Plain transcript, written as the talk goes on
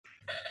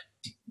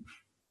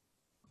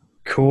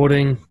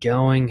Recording,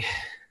 going,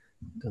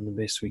 done the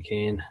best we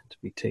can to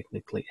be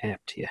technically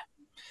apt here.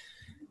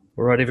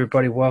 All right,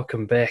 everybody,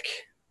 welcome back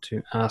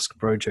to Ask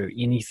Brojo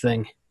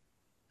Anything.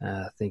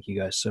 Thank you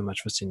guys so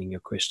much for sending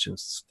your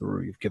questions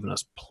through. You've given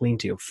us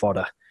plenty of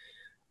fodder.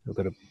 We've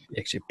got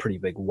actually a pretty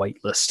big wait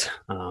list.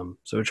 So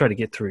we'll try to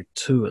get through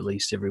 2 at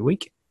least every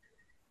week.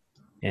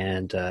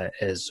 And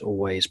as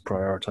always,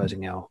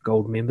 prioritizing our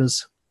gold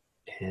members.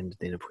 And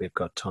then if we've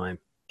got time,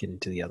 get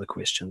into the other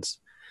questions.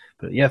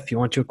 But yeah, if you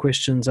want your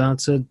questions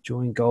answered,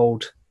 join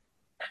Gold.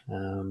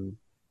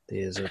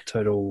 There's a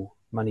total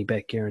money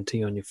back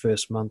guarantee on your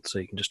first month, so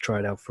you can just try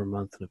it out for a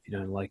month, and if you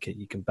don't like it,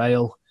 you can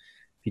bail.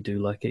 If you do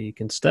like it, you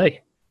can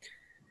stay.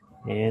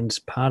 And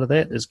part of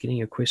that is getting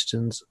your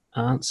questions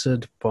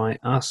answered by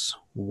us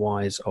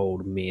wise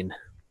old men.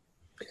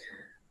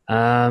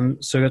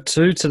 So I got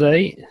 2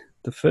 today.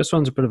 The first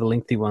one's a bit of a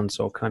lengthy one,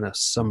 so I'll kind of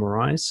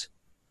summarize.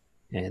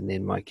 And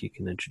then, Mike, you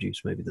can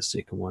introduce maybe the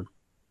second one.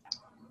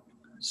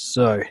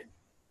 So,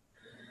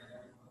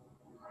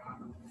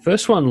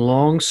 first one,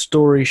 long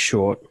story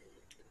short,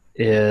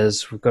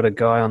 is we've got a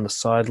guy on the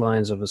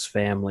sidelines of his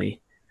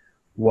family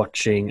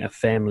watching a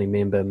family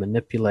member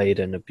manipulate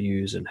and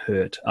abuse and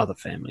hurt other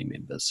family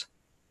members.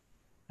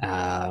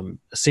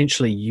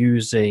 Essentially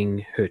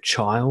using her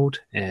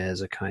child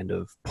as a kind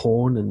of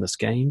pawn in this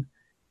game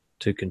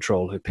to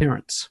control her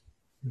parents.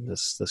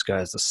 This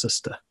guy is the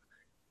sister.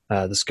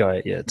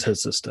 It's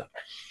his sister.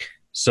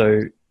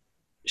 So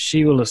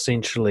she will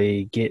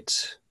essentially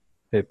get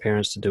her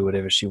parents to do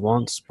whatever she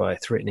wants by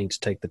threatening to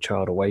take the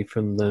child away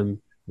from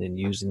them, then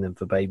using them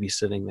for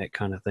babysitting, that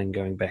kind of thing,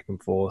 going back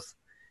and forth.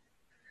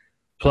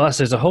 Plus,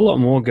 there's a whole lot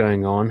more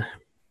going on.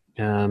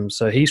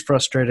 So he's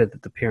frustrated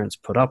that the parents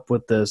put up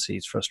with this.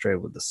 He's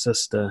frustrated with the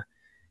sister.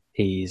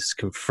 He's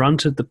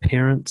confronted the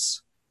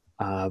parents,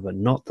 but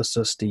not the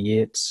sister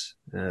yet.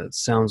 It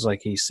sounds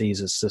like he sees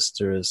his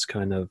sister as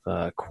kind of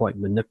quite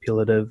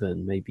manipulative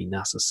and maybe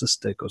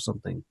narcissistic or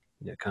something,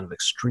 kind of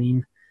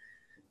extreme.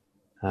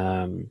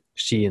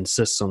 She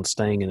insists on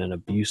staying in an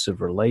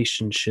abusive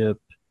relationship,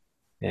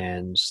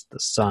 and the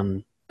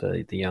son,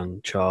 the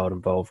young child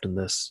involved in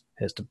this,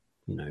 has to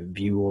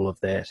view all of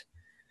that.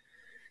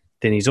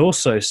 Then he's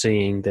also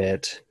seeing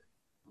that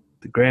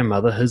the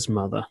grandmother, his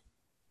mother,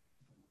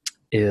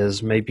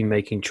 is maybe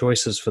making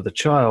choices for the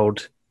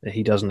child that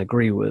he doesn't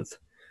agree with.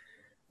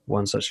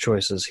 One such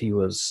choice is he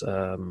was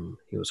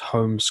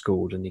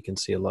homeschooled, and he can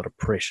see a lot of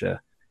pressure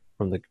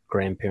from the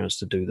grandparents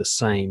to do the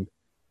same.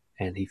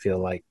 And he feels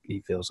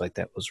like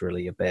that was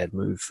really a bad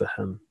move for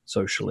him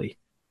socially.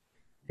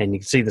 And you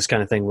can see this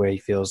kind of thing where he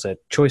feels that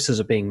choices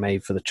are being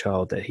made for the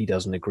child that he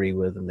doesn't agree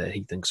with and that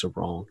he thinks are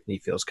wrong. He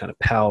feels kind of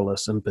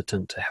powerless,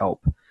 impotent to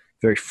help,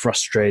 very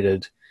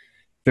frustrated,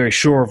 very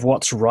sure of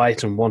what's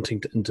right and wanting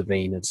to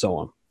intervene and so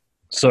on.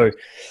 So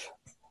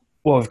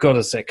what we've got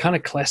is that kind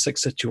of classic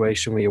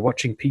situation where you're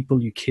watching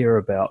people you care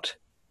about.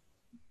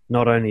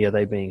 Not only are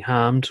they being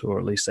harmed, or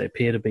at least they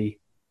appear to be,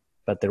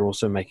 but they're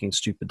also making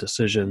stupid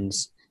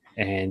decisions,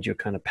 and you're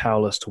kind of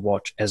powerless to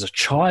watch as a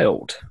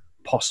child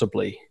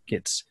possibly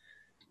gets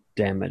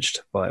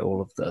damaged by all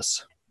of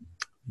this.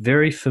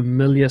 Very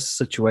familiar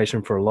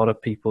situation for a lot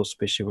of people,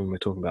 especially when we're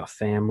talking about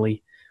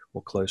family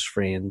or close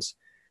friends.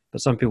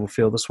 But some people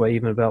feel this way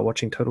even about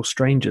watching total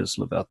strangers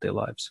live out their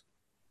lives.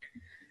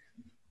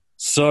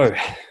 So,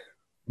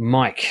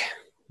 Mike,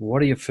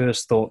 what are your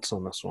first thoughts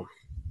on this one?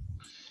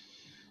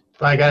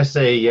 I gotta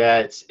say, yeah,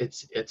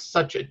 it's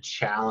such a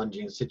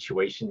challenging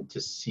situation to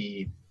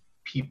see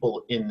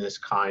people in this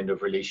kind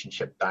of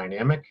relationship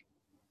dynamic.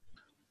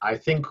 I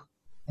think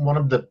one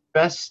of the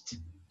best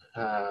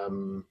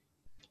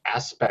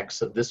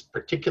aspects of this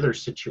particular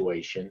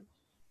situation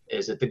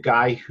is that the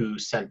guy who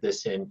sent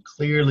this in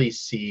clearly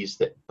sees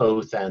that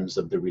both ends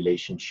of the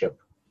relationship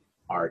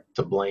are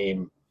to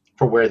blame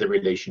for where the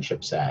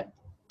relationship's at.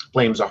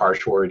 Blame's a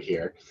harsh word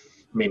here.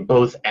 I mean,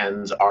 both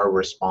ends are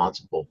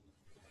responsible.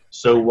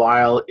 So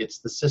while it's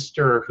the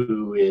sister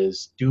who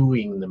is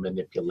doing the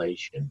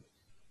manipulation,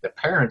 the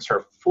parents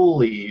are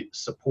fully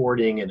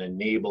supporting and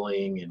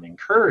enabling and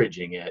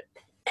encouraging it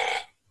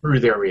through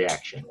their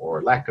reaction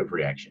or lack of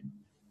reaction.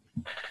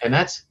 And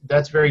that's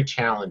very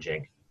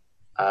challenging.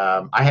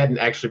 I hadn't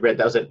actually read,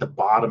 that was at the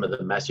bottom of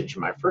the message.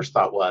 My first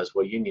thought was,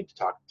 well, you need to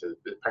talk to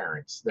the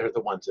parents. They're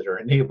the ones that are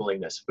enabling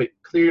this. But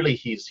clearly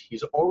he's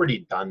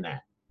already done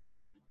that.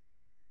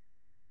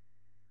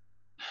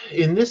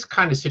 In this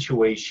kind of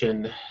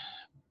situation,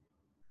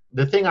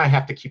 the thing I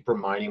have to keep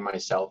reminding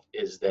myself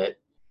is that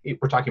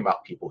we're talking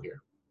about people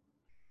here.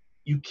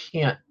 You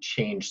can't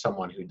change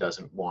someone who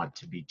doesn't want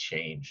to be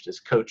changed. As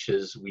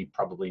coaches, we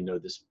probably know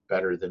this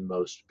better than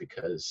most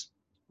because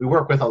we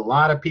work with a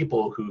lot of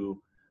people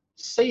who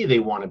say they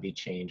want to be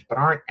changed, but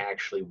aren't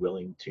actually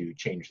willing to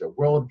change their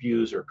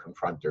worldviews or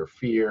confront their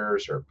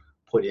fears or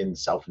put in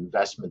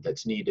self-investment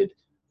that's needed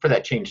for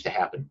that change to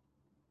happen.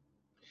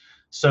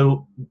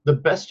 So the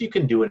best you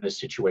can do in a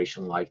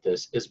situation like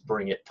this is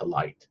bring it to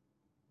light.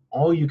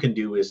 All you can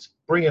do is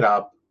bring it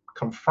up,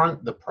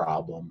 confront the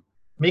problem,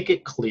 make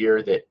it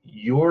clear that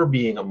you're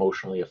being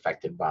emotionally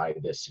affected by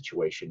this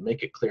situation.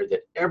 Make it clear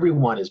that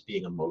everyone is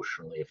being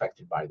emotionally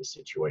affected by the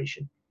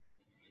situation.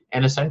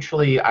 And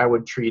essentially, I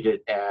would treat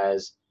it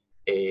as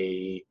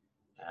a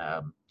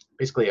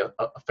basically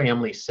a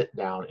family sit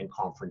down and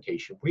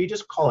confrontation where you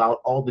just call out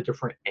all the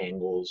different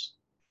angles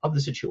of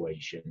the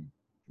situation,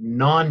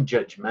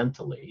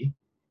 non-judgmentally,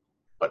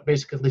 but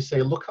basically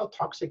say, look how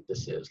toxic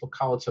this is. Look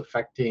how it's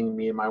affecting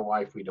me and my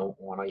wife. We don't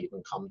want to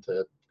even come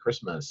to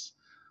Christmas.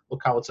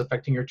 Look how it's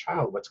affecting your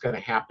child. What's going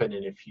to happen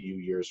in a few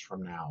years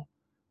from now?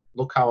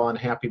 Look how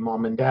unhappy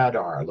mom and dad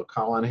are. Look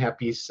how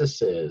unhappy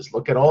sis is.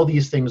 Look at all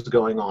these things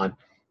going on.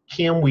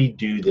 Can we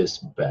do this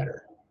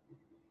better?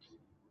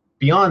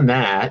 Beyond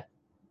that,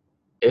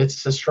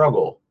 it's a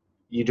struggle.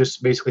 You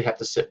just basically have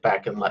to sit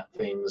back and let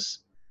things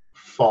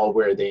fall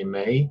where they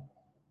may,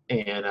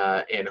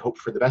 and hope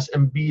for the best,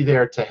 and be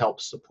there to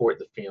help support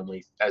the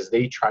family as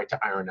they try to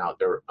iron out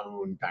their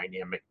own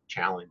dynamic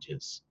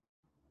challenges.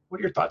 What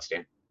are your thoughts,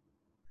 Dan?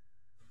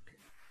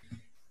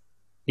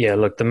 Yeah,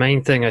 look, the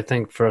main thing I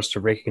think for us to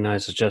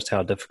recognize is just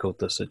how difficult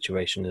this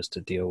situation is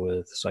to deal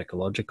with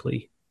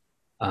psychologically.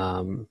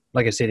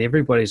 Like I said,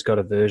 everybody's got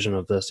a version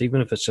of this,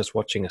 even if it's just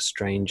watching a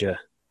stranger.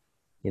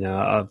 You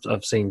know,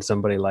 I've seen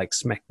somebody like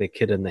smack their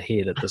kid in the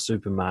head at the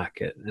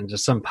supermarket, and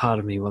just some part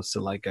of me wants to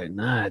like go,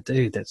 nah,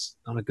 dude, that's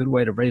not a good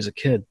way to raise a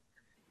kid.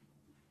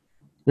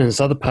 And this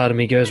other part of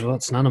me goes, well,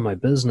 it's none of my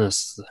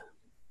business.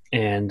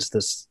 And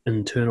this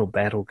internal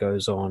battle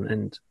goes on,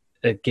 and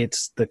it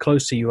gets, the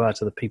closer you are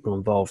to the people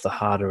involved, the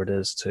harder it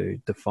is to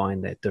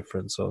define that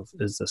difference of,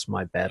 is this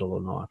my battle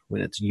or not?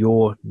 When it's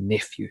your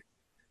nephew,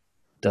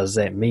 does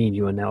that mean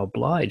you are now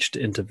obliged to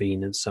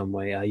intervene in some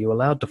way? Are you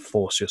allowed to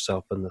force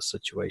yourself in this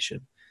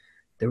situation?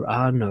 There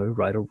are no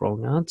right or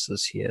wrong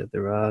answers here.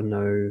 There are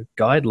no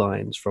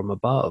guidelines from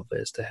above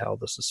as to how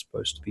this is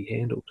supposed to be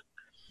handled.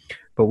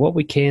 But what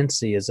we can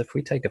see is, if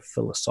we take a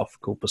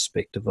philosophical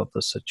perspective of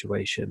the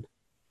situation,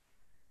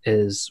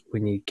 is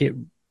when you get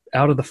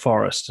out of the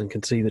forest and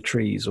can see the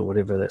trees, or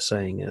whatever that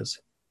saying is,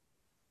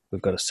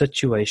 we've got a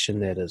situation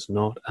that is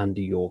not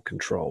under your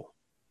control.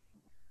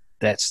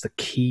 That's the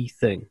key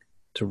thing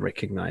to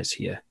recognize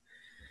here.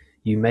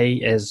 You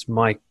may, as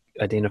Mike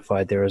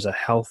identified, there is a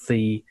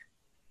healthy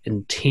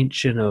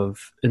intention of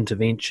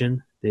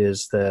intervention.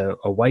 There's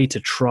a way to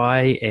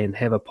try and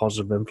have a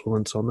positive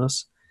influence on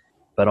this,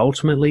 but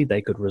ultimately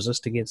they could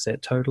resist against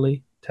that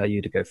totally, tell you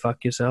to go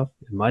fuck yourself.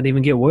 It might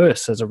even get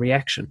worse as a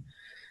reaction.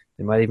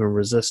 They might even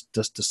resist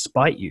just to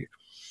spite you.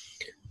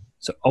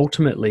 So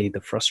ultimately, the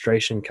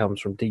frustration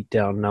comes from deep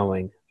down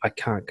knowing, I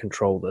can't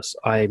control this.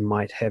 I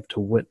might have to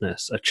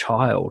witness a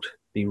child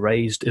be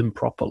raised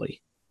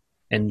improperly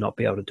and not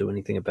be able to do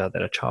anything about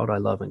that, a child I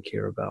love and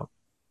care about.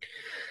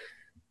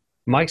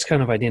 Mike's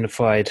kind of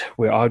identified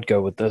where I'd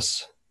go with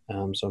this,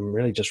 so I'm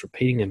really just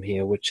repeating him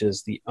here, which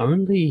is the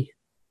only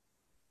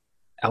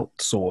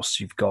outsource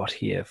you've got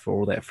here for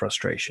all that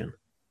frustration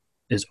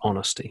is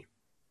honesty.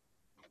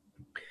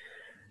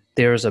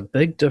 There is a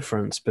big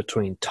difference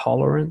between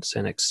tolerance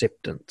and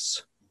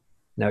acceptance.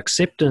 Now,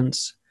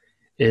 acceptance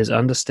is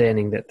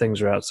understanding that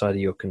things are outside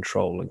of your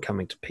control and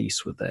coming to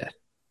peace with that.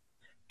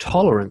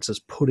 Tolerance is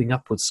putting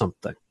up with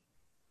something,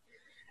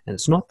 and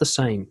it's not the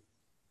same.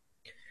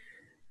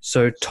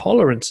 So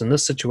tolerance in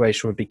this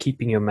situation would be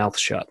keeping your mouth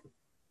shut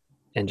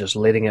and just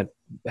letting it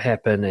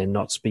happen and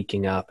not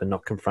speaking up and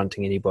not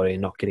confronting anybody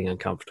and not getting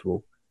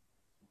uncomfortable.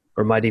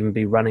 Or it might even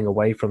be running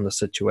away from the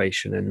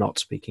situation and not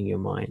speaking your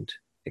mind.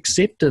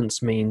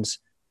 Acceptance means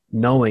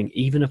knowing,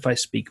 even if I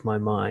speak my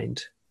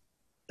mind,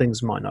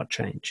 things might not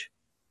change.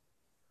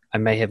 I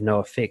may have no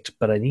effect,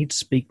 but I need to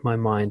speak my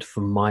mind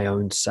for my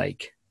own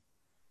sake.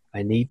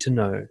 I need to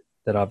know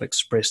that I've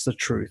expressed the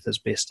truth as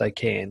best I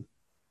can.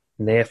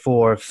 And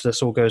therefore, if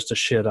this all goes to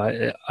shit,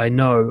 I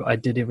know I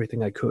did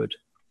everything I could.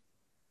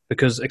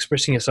 Because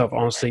expressing yourself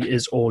honestly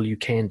is all you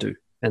can do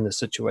in this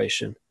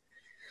situation.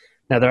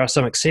 Now, there are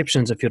some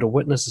exceptions. If you're to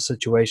witness a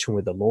situation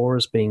where the law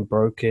is being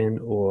broken,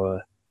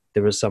 or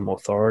there is some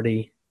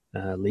authority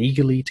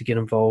legally to get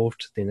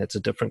involved, then that's a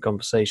different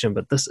conversation.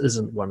 But this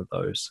isn't one of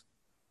those.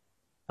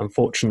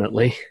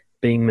 Unfortunately,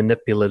 being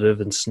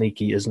manipulative and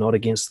sneaky is not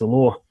against the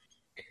law.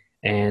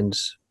 And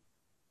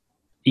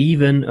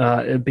even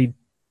it'd be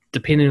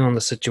depending on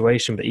the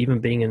situation, but even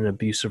being in an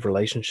abusive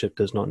relationship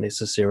does not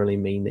necessarily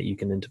mean that you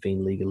can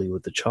intervene legally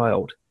with the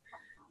child,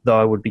 though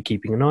I would be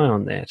keeping an eye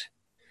on that.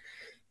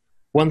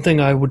 One thing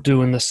I would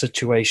do in this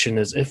situation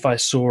is, if I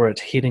saw it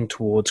heading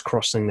towards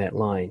crossing that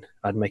line,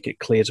 I'd make it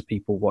clear to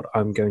people what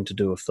I'm going to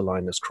do if the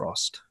line is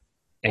crossed.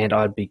 And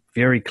I'd be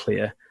very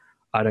clear,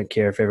 I don't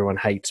care if everyone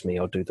hates me,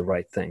 I'll do the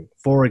right thing.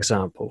 For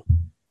example,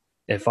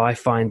 if I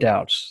find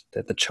out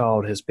that the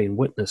child has been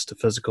witness to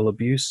physical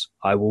abuse,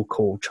 I will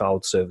call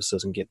child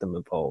services and get them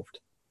involved.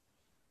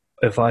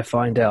 If I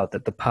find out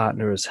that the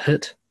partner is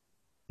hit,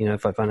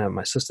 if I find out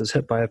my sister's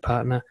hit by a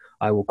partner,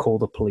 I will call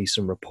the police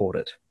and report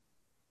it.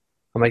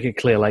 I'll make it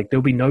clear,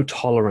 there'll be no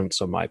tolerance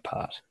on my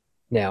part.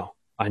 Now,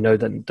 I know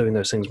that doing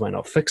those things might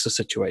not fix the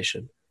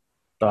situation,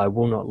 but I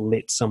will not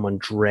let someone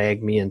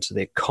drag me into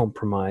their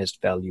compromised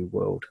value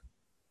world.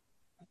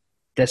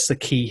 that's the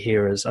key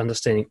here, is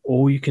understanding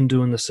all you can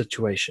do in the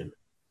situation.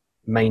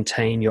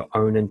 Maintain your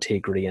own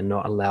integrity and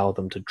not allow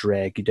them to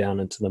drag you down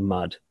into the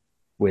mud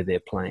where they're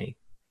playing.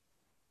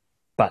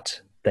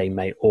 But they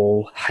may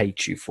all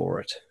hate you for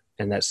it,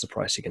 and that's the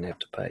price you're going to have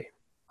to pay.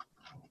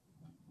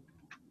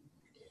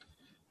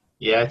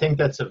 Yeah, I think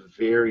that's a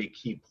very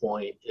key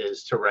point,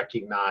 is to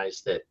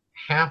recognize that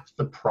half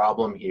the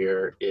problem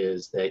here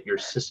is that your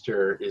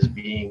sister is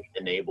being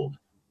enabled.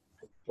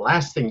 The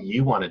last thing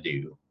you want to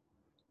do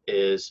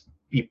is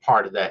be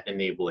part of that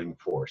enabling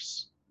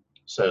force.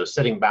 So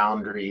setting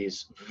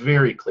boundaries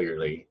very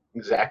clearly,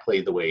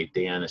 exactly the way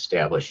Dan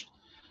established,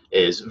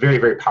 is a very,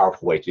 very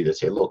powerful way to do this.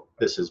 Say, look,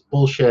 this is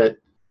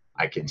bullshit.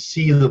 I can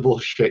see the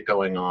bullshit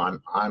going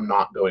on. I'm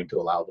not going to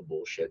allow the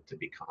bullshit to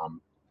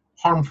become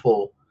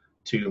harmful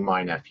to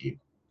my nephew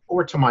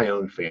or to my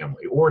own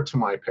family or to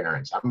my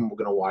parents. I'm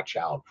going to watch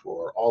out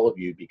for all of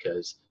you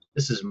because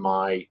this is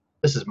my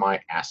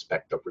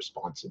aspect of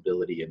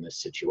responsibility in this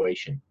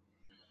situation.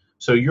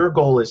 So your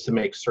goal is to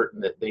make certain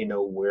that they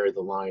know where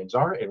the lines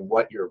are and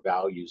what your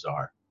values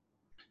are.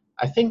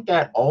 I think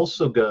that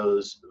also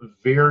goes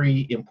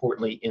very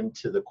importantly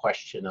into the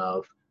question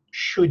of,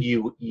 should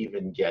you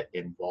even get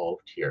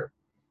involved here?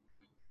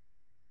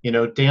 You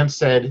know, Dan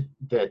said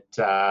that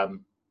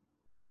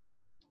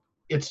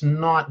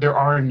there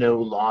are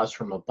no laws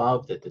from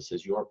above, that this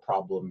is your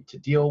problem to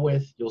deal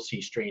with. You'll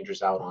see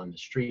strangers out on the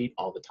street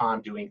all the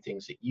time doing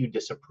things that you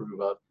disapprove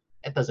of.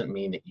 That doesn't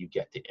mean that you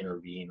get to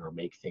intervene or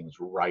make things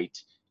right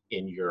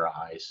in your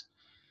eyes.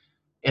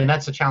 And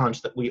that's a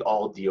challenge that we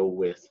all deal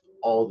with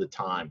all the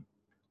time.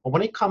 But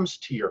when it comes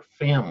to your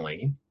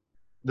family,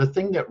 the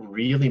thing that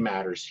really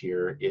matters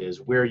here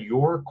is where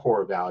your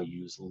core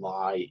values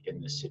lie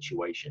in this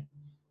situation.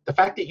 The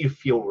fact that you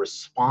feel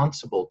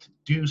responsible to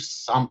do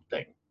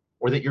something,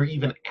 or that you're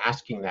even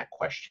asking that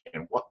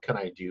question, what can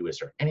I do? Is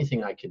there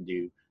anything I can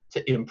do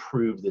to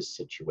improve this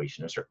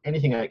situation? Is there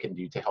anything I can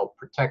do to help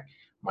protect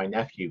my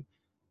nephew?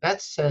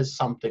 That says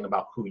something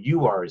about who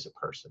you are as a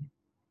person.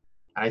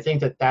 And I think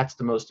that that's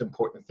the most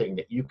important thing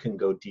that you can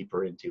go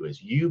deeper into,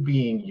 is you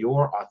being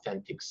your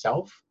authentic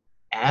self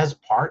as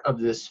part of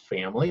this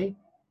family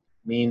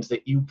means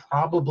that you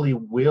probably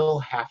will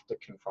have to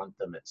confront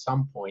them at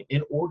some point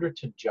in order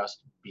to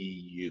just be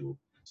you.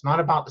 It's not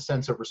about the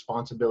sense of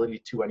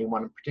responsibility to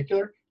anyone in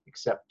particular,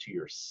 except to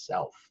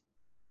yourself.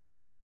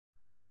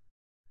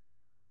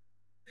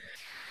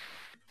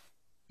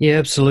 Yeah,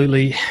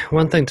 absolutely.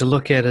 One thing to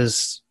look at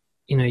is,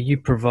 you know, you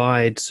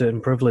provide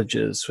certain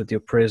privileges with your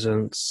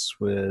presence,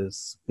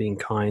 with being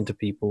kind to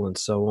people and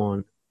so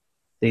on.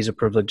 These are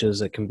privileges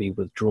that can be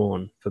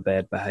withdrawn for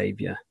bad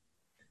behavior.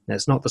 Now,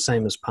 it's not the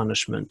same as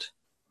punishment.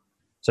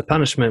 So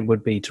punishment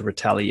would be to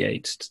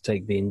retaliate, to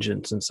take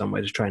vengeance in some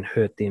way, to try and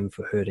hurt them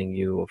for hurting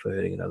you or for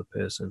hurting another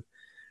person.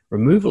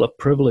 Removal of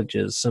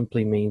privileges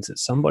simply means that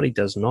somebody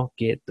does not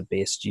get the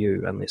best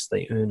you unless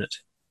they earn it.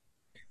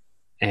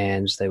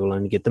 And they will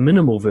only get the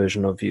minimal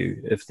version of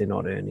you if they're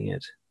not earning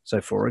it.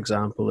 So, for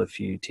example, if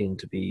you tend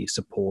to be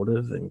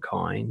supportive and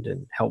kind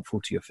and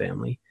helpful to your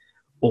family,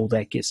 all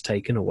that gets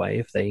taken away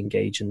if they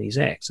engage in these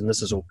acts. And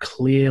this is all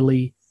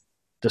clearly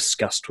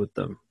discussed with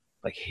them.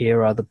 Like,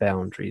 here are the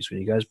boundaries.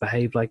 When you guys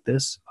behave like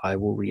this, I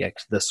will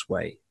react this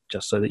way,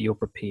 just so that you're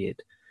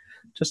prepared.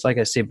 Just like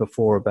I said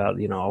before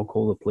about, you know, I'll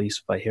call the police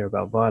if I hear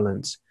about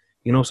violence.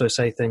 You can also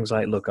say things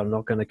like, look, I'm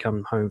not going to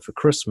come home for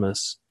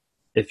Christmas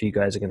if you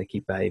guys are going to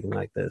keep behaving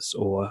like this,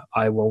 or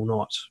I will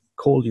not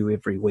call you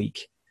every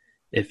week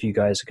if you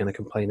guys are going to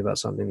complain about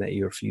something that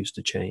you refuse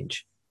to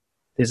change.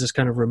 There's this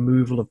kind of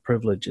removal of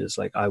privileges,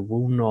 like I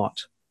will not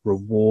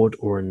reward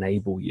or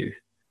enable you.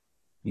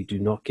 You do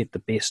not get the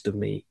best of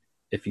me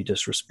if you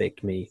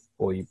disrespect me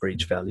or you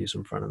breach values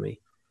in front of me.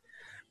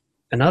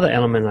 Another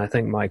element I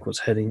think Mike was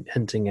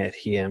hinting at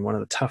here, and one of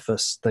the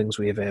toughest things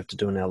we ever have to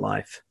do in our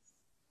life,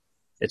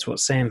 it's what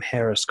Sam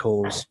Harris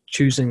calls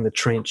choosing the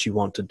trench you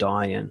want to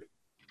die in.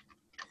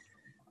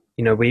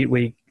 You know,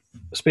 we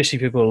especially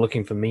people are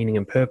looking for meaning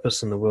and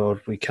purpose in the world,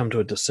 we come to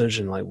a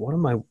decision like, what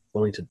am I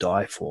willing to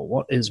die for?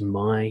 What is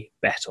my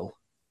battle?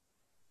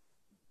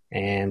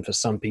 And for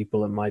some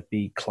people, it might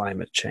be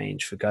climate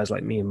change. For guys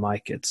like me and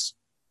Mike, it's,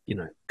 you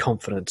know,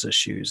 confidence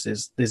issues.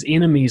 There's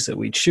enemies that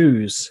we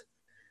choose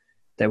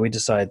that we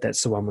decide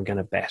that's the one we're going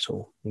to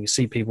battle. You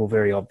see people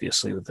very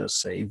obviously with this,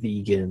 say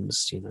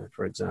vegans, you know,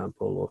 for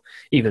example, or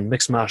even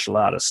mixed martial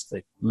artists.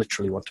 They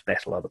literally want to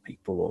battle other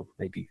people, or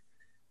maybe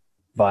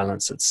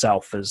violence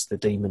itself is the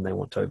demon they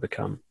want to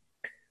overcome.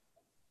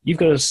 You've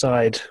got to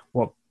decide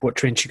what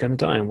trench you're going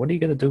to die in. What are you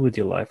going to do with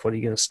your life? What are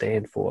you going to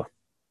stand for?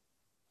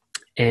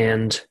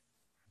 And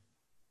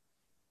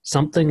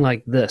something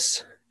like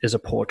this is a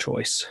poor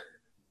choice.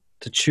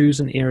 To choose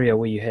an area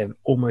where you have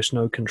almost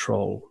no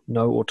control,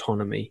 no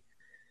autonomy,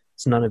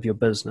 it's none of your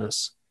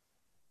business,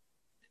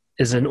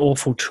 is an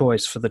awful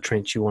choice for the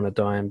trench you want to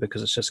die in,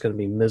 because it's just going to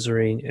be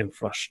misery and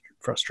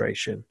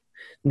frustration.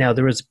 Now,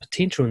 there is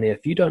potential in there.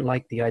 If you don't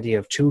like the idea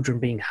of children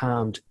being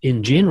harmed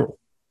in general,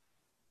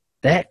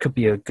 that could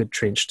be a good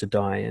trench to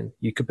die in.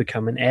 You could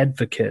become an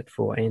advocate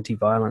for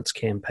anti-violence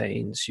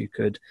campaigns. You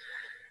could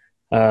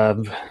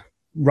um,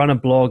 run a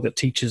blog that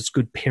teaches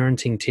good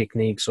parenting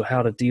techniques or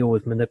how to deal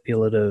with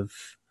manipulative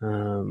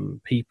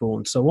people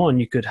and so on.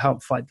 You could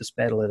help fight this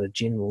battle at a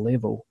general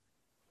level.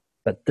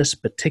 But this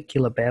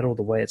particular battle,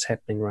 the way it's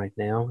happening right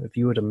now, if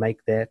you were to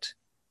make that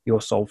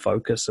your sole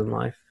focus in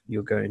life,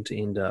 you're going to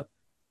end up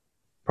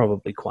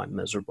probably quite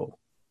miserable.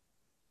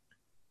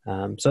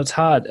 So it's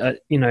hard.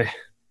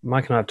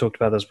 Mike and I have talked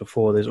about this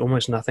before. There's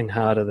almost nothing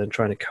harder than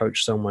trying to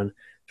coach someone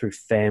through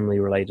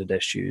family-related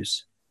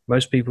issues.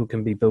 Most people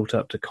can be built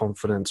up to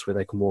confidence where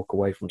they can walk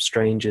away from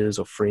strangers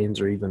or friends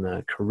or even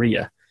a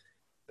career.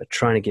 But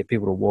trying to get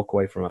people to walk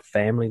away from a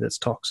family that's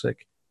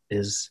toxic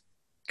is,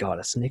 God,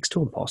 it's next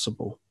to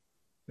impossible.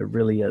 It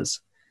really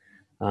is.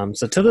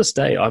 So to this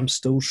day, I'm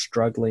still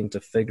struggling to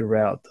figure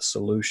out the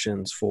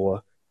solutions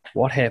for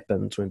what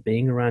happens when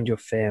being around your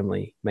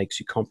family makes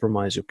you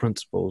compromise your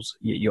principles,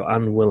 yet you're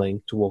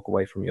unwilling to walk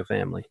away from your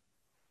family.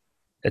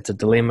 It's a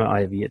dilemma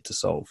I have yet to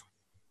solve.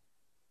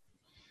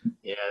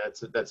 Yeah,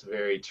 that's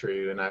very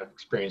true, and I've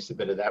experienced a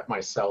bit of that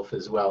myself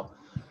as well.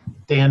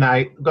 Dan,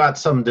 I got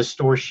some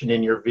distortion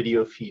in your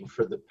video feed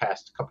for the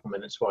past couple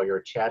minutes while you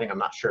were chatting. I'm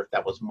not sure if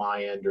that was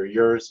my end or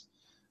yours,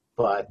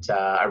 but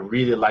I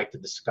really liked the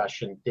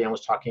discussion. Dan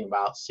was talking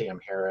about Sam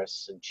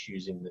Harris and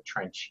choosing the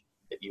trench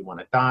that you want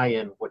to die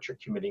in, what you're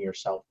committing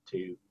yourself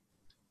to,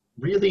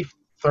 really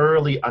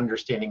thoroughly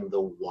understanding the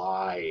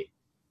why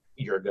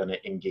you're going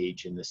to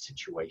engage in this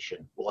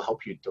situation will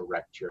help you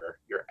direct your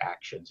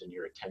actions and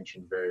your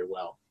attention very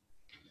well.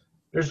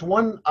 There's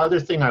one other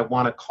thing I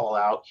want to call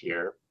out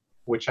here,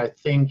 which I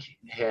think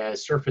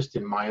has surfaced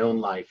in my own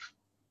life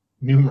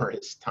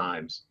numerous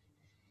times,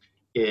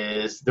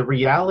 is the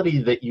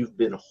reality that you've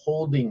been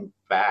holding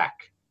back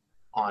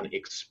on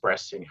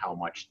expressing how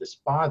much this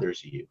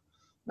bothers you.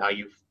 Now,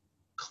 you've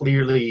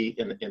clearly,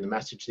 in the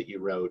message that you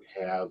wrote,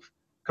 have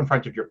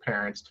confronted your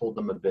parents, told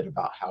them a bit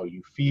about how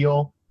you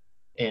feel,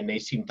 and they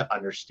seem to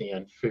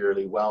understand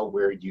fairly well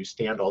where you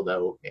stand,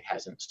 although it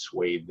hasn't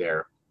swayed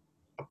their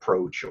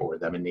approach or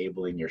them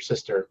enabling your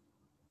sister.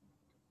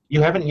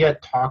 You haven't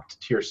yet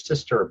talked to your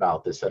sister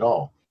about this at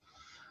all.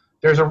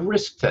 There's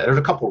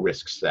a couple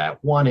risks to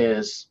that. One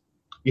is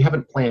you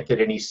haven't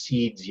planted any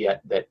seeds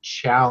yet that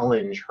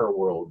challenge her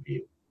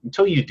worldview.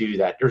 Until you do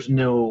that, there's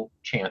no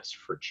chance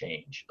for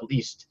change, at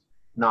least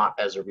not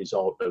as a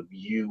result of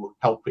you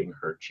helping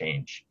her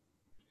change.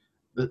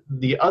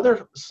 The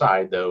other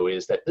side, though,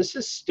 is that this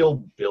is still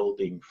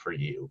building for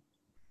you.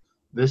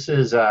 This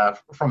is,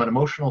 from an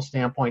emotional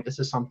standpoint, this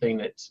is something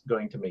that's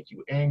going to make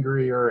you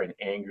angrier and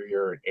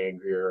angrier and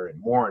angrier and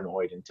more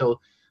annoyed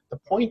until the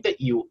point that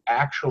you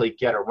actually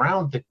get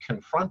around to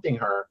confronting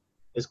her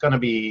is going to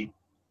be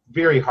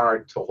very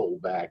hard to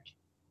hold back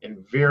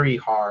and very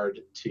hard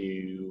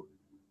to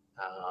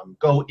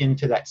go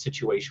into that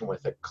situation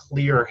with a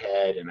clear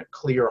head and a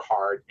clear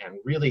heart and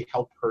really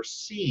help her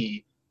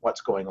see what's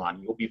going on.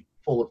 You'll be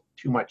full of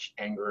too much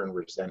anger and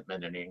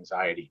resentment and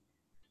anxiety.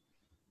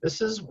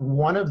 This is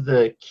one of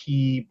the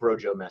key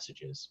Brojo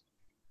messages,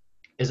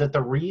 is that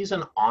the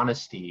reason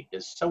honesty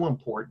is so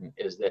important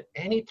is that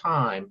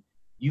anytime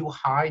you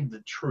hide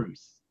the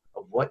truth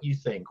of what you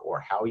think or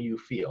how you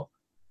feel,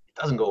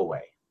 it doesn't go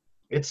away.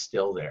 It's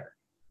still there.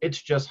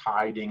 It's just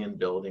hiding and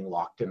building,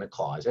 locked in a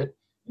closet,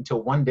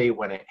 until one day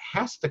when it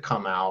has to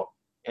come out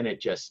and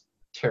it just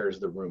tears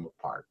the room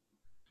apart.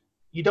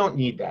 You don't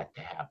need that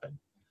to happen.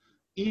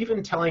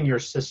 Even telling your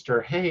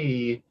sister,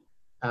 hey,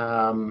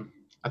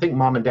 I think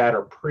mom and dad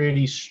are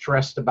pretty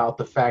stressed about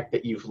the fact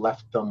that you've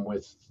left them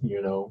with,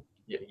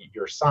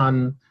 your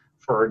son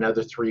for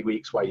another 3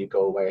 weeks while you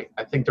go away.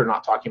 I think they're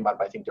not talking about it,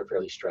 but I think they're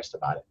fairly stressed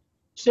about it.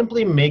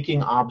 Simply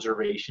making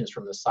observations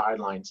from the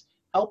sidelines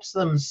helps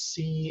them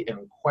see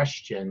and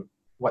question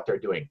what they're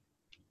doing.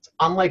 It's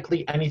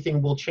unlikely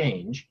anything will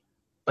change,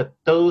 but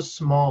those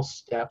small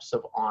steps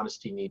of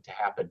honesty need to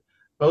happen,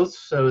 both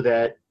so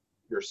that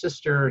your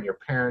sister and your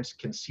parents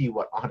can see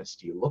what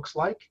honesty looks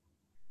like,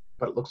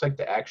 what it looks like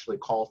to actually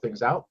call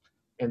things out,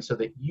 and so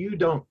that you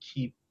don't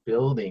keep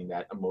building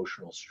that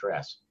emotional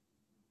stress.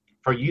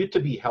 For you to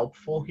be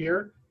helpful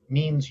here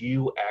means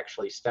you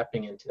actually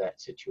stepping into that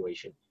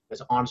situation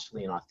as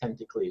honestly and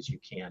authentically as you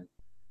can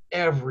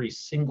every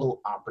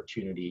single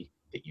opportunity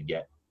that you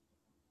get.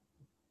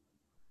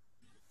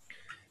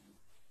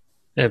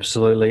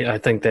 Absolutely. I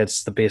think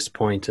that's the best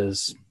point,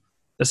 is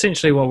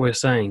essentially what we're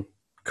saying.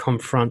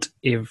 Confront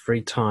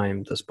every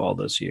time this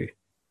bothers you.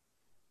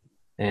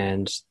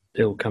 And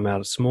it'll come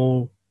out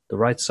small, the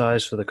right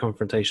size for the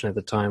confrontation at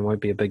the time.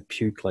 Won't be a big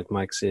puke like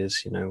Mike says,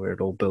 where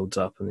it all builds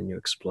up and then you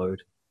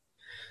explode.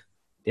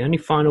 The only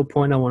final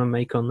point I want to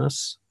make on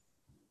this,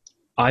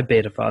 I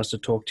bet if I was to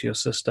talk to your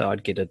sister,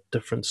 I'd get a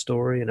different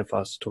story. And if I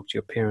was to talk to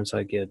your parents,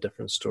 I'd get a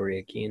different story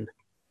again.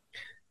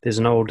 There's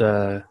an old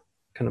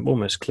kind of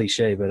almost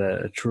cliche, but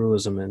a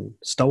truism in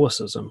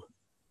Stoicism,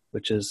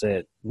 which is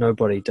that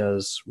nobody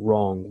does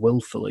wrong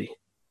willfully,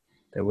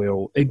 that we're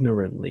all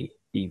ignorantly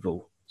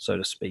evil, so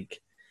to speak.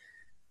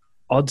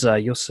 Odds are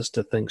your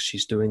sister thinks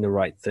she's doing the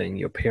right thing.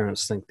 Your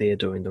parents think they're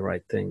doing the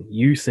right thing.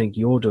 You think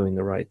you're doing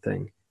the right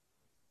thing.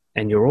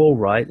 And you're all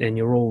right and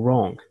you're all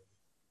wrong.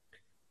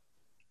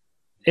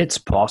 It's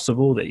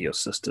possible that your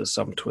sister's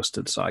some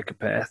twisted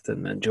psychopath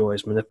and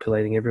enjoys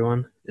manipulating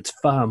everyone. It's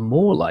far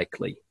more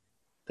likely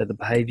that the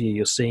behavior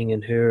you're seeing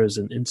in her is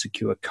an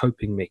insecure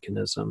coping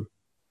mechanism.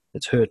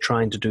 It's her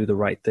trying to do the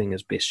right thing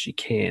as best she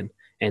can,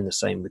 and the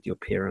same with your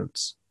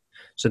parents.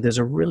 So there's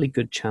a really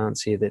good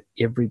chance here that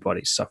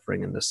everybody's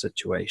suffering in this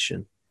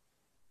situation.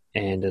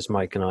 And as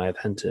Mike and I have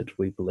hinted,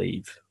 we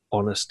believe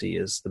honesty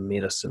is the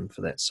medicine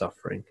for that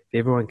suffering. If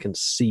everyone can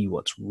see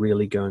what's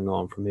really going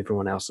on from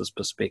everyone else's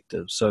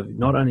perspective, so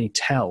not only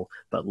tell,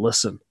 but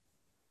listen.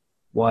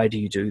 Why do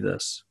you do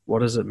this? What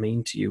does it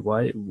mean to you?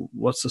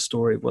 What's the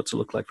story? What's it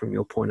look like from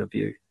your point of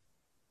view?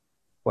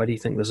 Why do you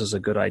think this is a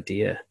good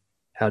idea?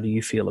 How do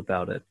you feel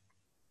about it?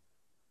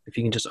 If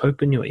you can just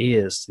open your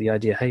ears to the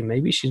idea, hey,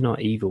 maybe she's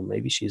not evil.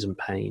 Maybe she's in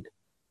pain.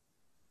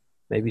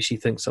 Maybe she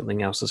thinks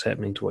something else is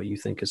happening to what you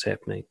think is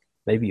happening.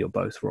 Maybe you're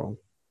both wrong.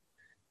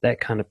 That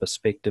kind of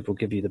perspective will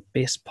give you the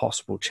best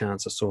possible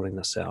chance of sorting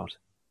this out.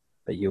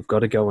 But you've got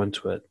to go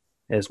into it,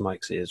 as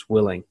Mike says,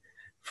 willing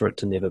for it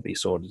to never be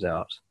sorted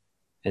out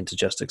and to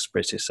just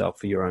express yourself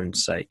for your own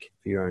sake,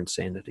 for your own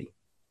sanity.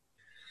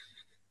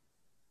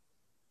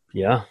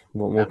 Yeah,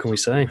 what more can we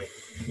say?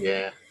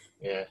 Yeah.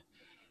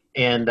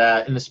 And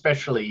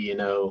especially,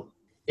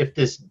 if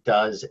this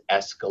does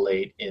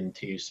escalate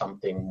into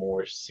something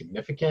more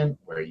significant,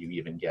 where you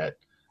even get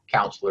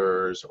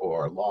counselors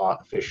or law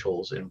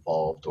officials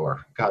involved,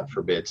 or God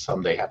forbid,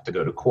 someday have to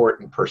go to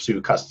court and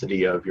pursue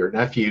custody of your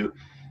nephew,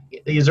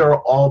 these are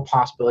all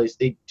possibilities.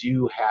 They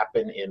do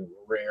happen in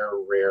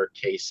rare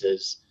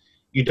cases.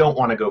 You don't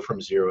want to go from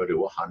 0 to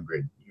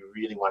 100. You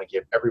really want to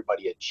give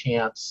everybody a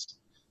chance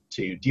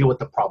to deal with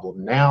the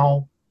problem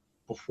now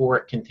before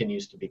it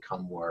continues to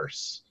become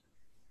worse.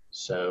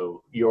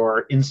 So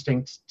your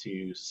instinct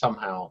to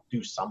somehow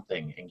do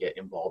something and get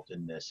involved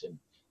in this and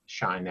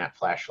shine that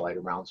flashlight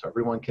around so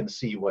everyone can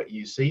see what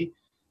you see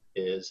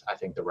is, I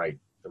think, the right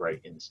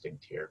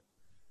instinct here.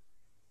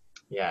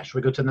 Yeah, should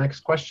we go to the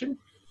next question?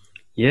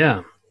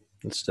 Yeah,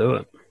 let's do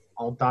it.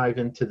 I'll dive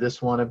into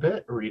this one a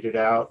bit, read it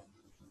out.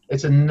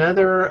 It's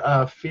another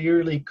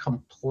fairly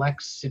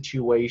complex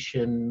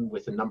situation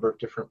with a number of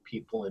different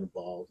people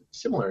involved,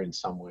 similar in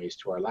some ways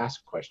to our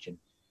last question.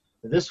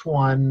 This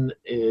one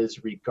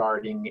is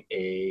regarding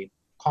a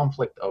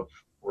conflict of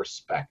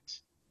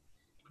respect.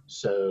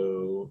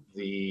 So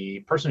the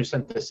person who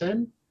sent this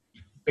in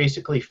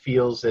basically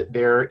feels that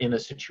they're in a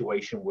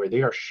situation where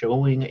they are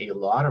showing a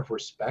lot of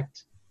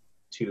respect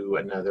to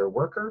another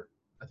worker.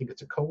 I think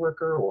it's a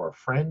coworker or a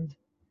friend,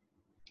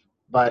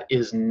 but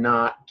is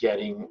not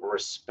getting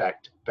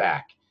respect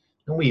back.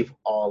 And we've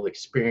all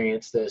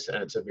experienced this,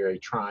 and it's a very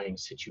trying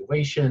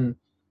situation.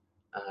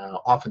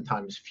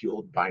 Oftentimes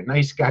fueled by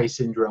nice guy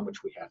syndrome,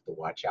 which we have to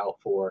watch out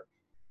for.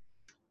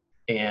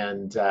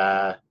 And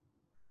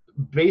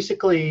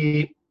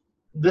basically,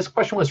 this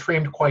question was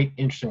framed quite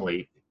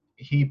interestingly.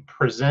 He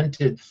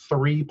presented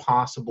 3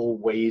 possible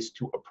ways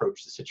to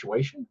approach the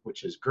situation,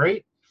 which is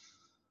great.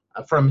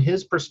 From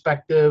his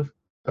perspective,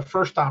 the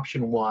first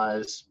option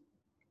was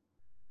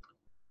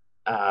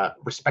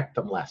respect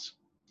them less.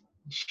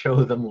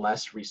 Show them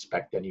less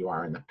respect than you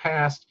are in the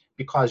past,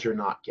 because you're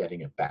not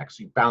getting it back.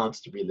 So you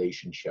balance the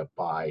relationship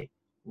by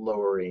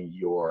lowering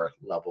your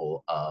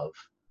level of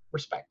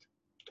respect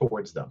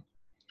towards them.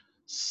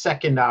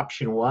 Second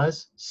option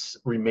was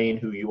remain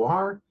who you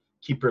are,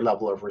 keep your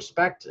level of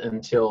respect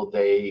until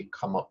they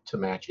come up to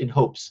match, in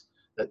hopes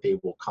that they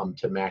will come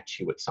to match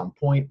you at some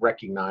point,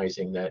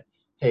 recognizing that,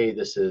 hey,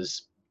 this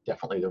is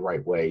definitely the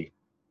right way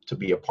to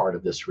be a part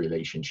of this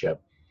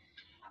relationship.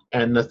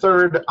 And the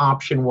third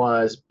option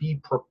was be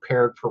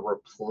prepared for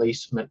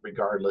replacement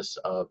regardless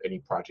of any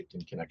project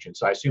in connection.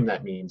 So I assume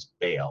that means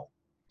bail,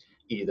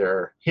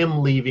 either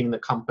him leaving the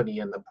company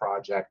and the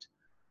project,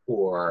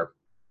 or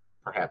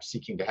perhaps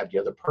seeking to have the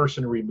other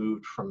person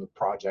removed from the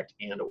project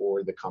and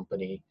or the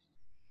company.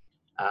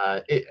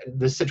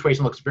 This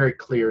situation looks very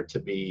clear to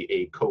be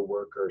a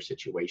co-worker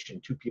situation,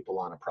 2 people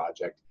on a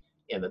project,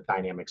 and the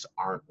dynamics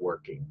aren't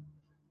working.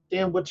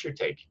 Dan, what's your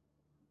take?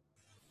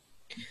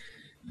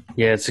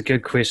 Yeah, it's a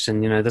good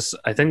question.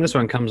 I think this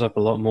one comes up a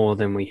lot more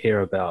than we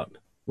hear about,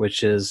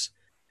 which is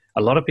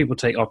a lot of people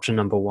take option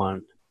number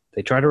 1.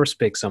 They try to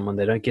respect someone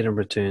they don't get in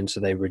return, so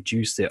they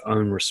reduce their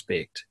own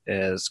respect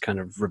as kind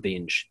of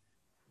revenge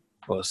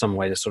or some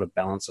way to sort of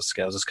balance the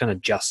scales. It's kind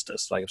of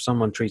justice. Like if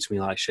someone treats me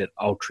like shit,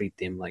 I'll treat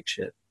them like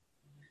shit.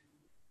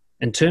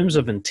 In terms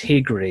of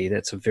integrity,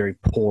 that's a very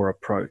poor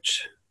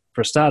approach.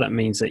 For a start, it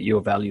means that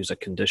your values are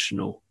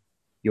conditional.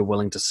 You're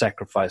willing to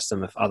sacrifice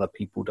them if other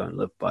people don't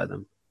live by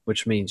them,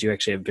 which means you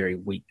actually have a very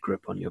weak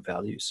grip on your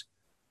values.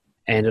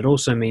 And it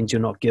also means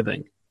you're not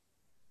giving.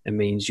 It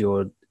means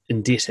you're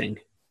indebting.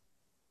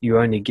 You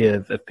only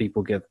give if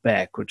people give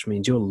back, which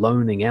means you're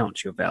loaning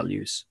out your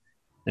values.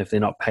 And if they're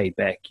not paid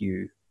back,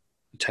 you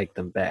take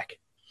them back.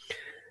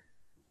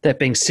 That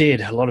being said,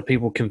 a lot of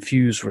people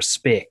confuse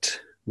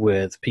respect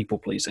with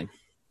people-pleasing.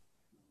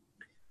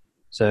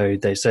 So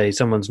they say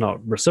someone's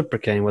not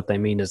reciprocating. What they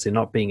mean is they're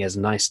not being as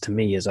nice to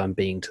me as I'm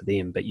being to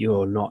them, but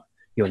you're not.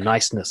 Your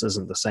niceness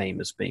isn't the same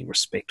as being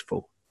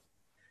respectful.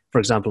 For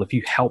example, if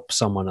you help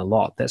someone a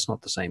lot, that's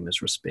not the same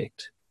as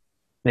respect.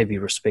 Maybe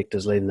respect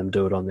is letting them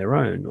do it on their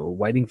own or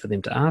waiting for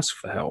them to ask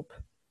for help.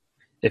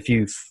 If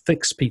you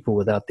fix people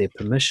without their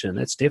permission,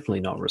 that's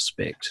definitely not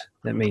respect.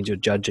 That means you're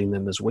judging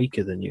them as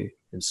weaker than you,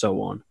 and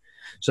so on.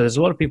 So there's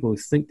a lot of people who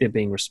think they're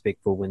being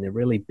respectful when they're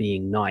really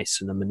being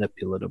nice in a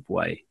manipulative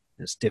way.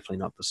 It's definitely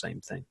not the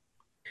same thing.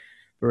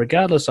 But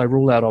regardless, I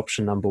rule out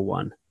option number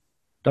one.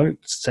 Don't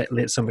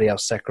let somebody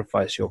else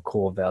sacrifice your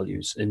core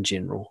values in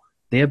general.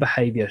 Their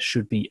behavior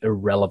should be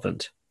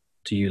irrelevant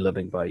to you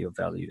living by your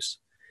values.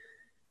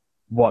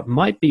 What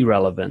might be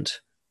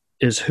relevant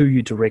is who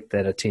you direct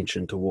that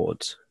attention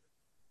towards.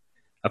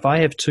 If I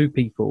have two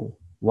people,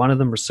 one of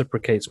them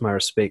reciprocates my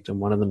respect and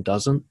one of them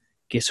doesn't,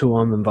 guess who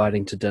I'm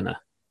inviting to dinner?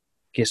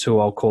 Guess who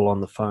I'll call on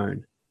the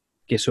phone?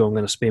 Guess who I'm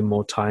going to spend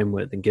more time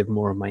with and give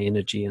more of my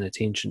energy and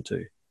attention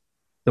to?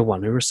 The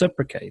one who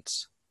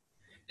reciprocates.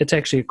 It's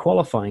actually a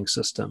qualifying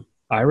system.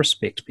 I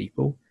respect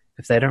people.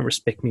 If they don't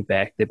respect me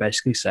back, they're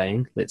basically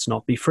saying, let's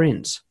not be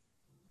friends.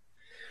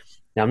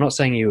 Now, I'm not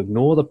saying you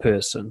ignore the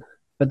person,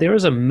 but there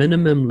is a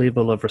minimum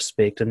level of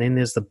respect, and then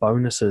there's the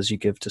bonuses you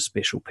give to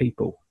special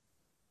people.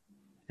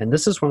 And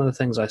this is one of the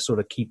things I sort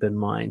of keep in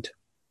mind.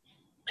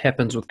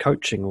 Happens with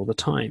coaching all the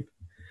time.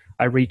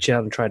 I reach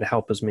out and try to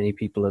help as many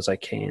people as I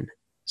can.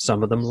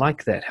 Some of them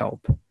like that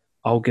help.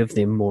 I'll give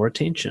them more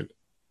attention.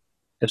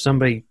 If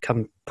somebody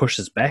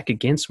pushes back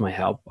against my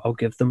help, I'll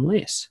give them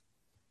less.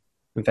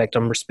 In fact,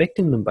 I'm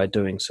respecting them by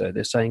doing so.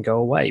 They're saying, go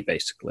away,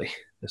 basically.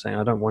 They're saying,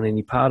 I don't want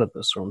any part of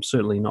this, or I'm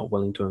certainly not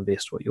willing to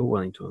invest what you're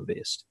willing to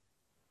invest.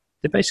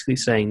 They're basically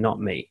saying, not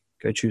me.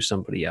 Go choose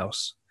somebody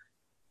else.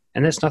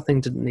 And that's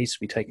nothing that needs to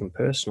be taken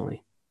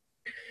personally.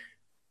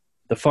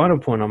 The final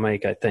point I'll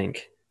make, I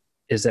think,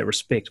 is that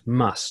respect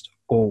must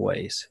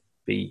always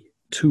be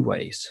two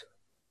ways.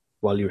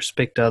 While you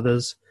respect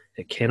others,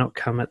 it cannot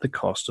come at the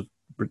cost of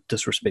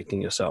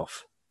disrespecting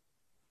yourself.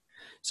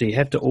 So you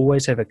have to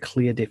always have a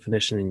clear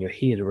definition in your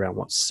head around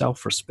what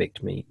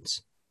self-respect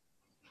means.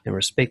 And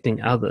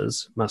respecting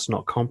others must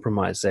not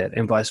compromise that,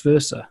 and vice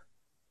versa.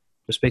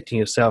 Respecting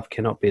yourself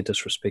cannot be a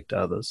disrespect to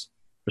others.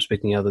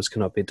 Respecting others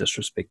cannot be a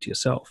disrespect to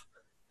yourself.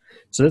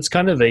 So that's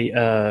kind of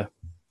it's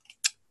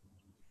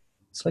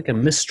like a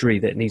mystery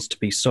that needs to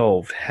be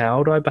solved.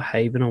 How do I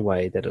behave in a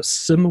way that is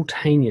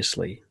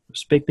simultaneously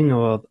respecting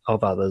of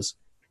others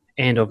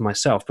and of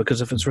myself?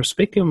 Because if it's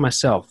respecting of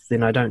myself,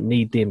 then I don't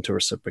need them to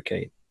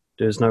reciprocate.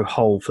 There's no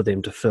hole for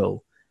them to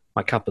fill.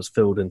 My cup is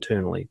filled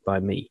internally by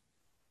me.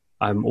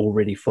 I'm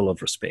already full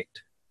of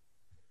respect.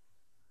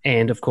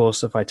 And of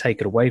course, if I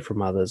take it away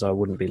from others, I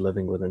wouldn't be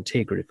living with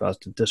integrity. If I was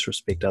to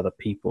disrespect other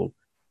people,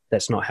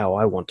 that's not how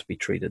I want to be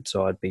treated.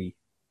 So I'd be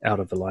out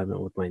of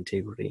alignment with my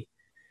integrity.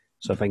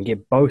 So if I can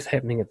get both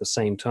happening at the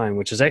same time,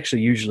 which is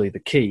actually usually the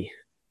key,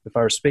 if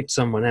I respect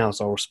someone else,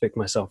 I'll respect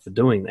myself for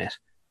doing that.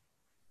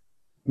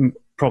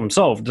 Problem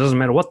solved. It doesn't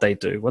matter what they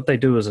do. What they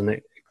do is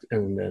an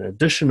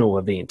additional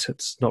event.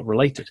 It's not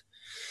related.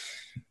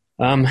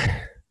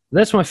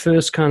 That's my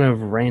first kind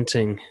of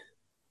ranting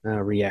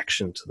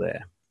reaction to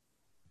that.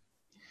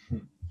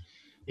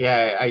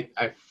 Yeah,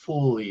 I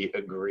fully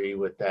agree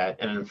with that.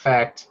 And in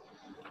fact,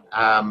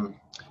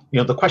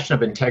 the question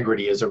of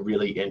integrity is a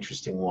really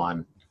interesting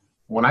one.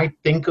 When I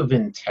think of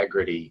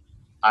integrity,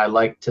 I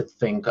like to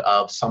think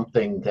of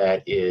something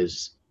that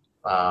is,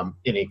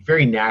 in a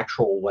very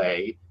natural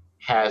way,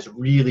 has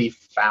really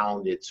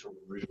found its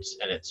roots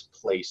and its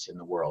place in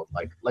the world,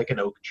 like an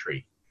oak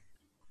tree.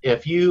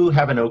 If you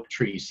have an oak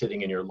tree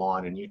sitting in your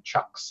lawn and you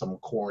chuck some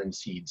corn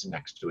seeds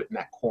next to it and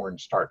that corn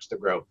starts to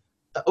grow,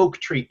 the oak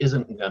tree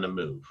isn't going to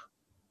move.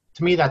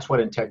 To me, that's what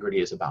integrity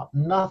is about.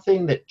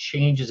 Nothing that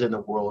changes in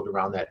the world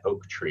around that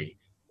oak tree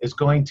is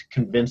going to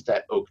convince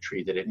that oak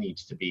tree that it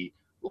needs to be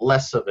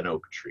less of an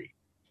oak tree.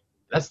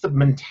 That's the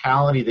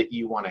mentality that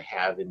you want to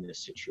have in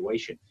this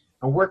situation.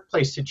 And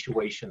workplace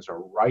situations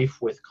are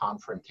rife with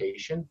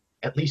confrontation,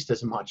 at least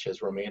as much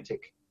as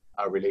romantic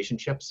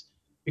relationships,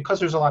 because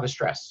there's a lot of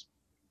stress.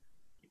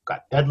 You've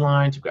got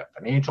deadlines, you've got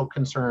financial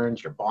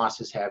concerns, your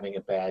boss is having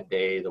a bad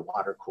day, the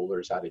water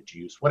cooler's out of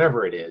juice,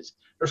 whatever it is.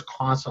 There's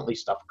constantly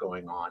stuff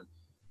going on.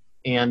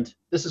 And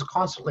this is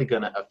constantly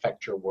going to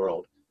affect your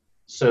world.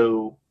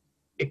 So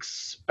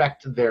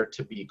expect there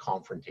to be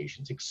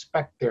confrontations,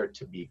 expect there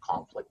to be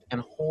conflict,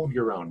 and hold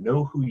your own.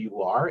 Know who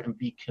you are and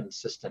be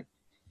consistent.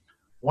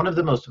 One of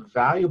the most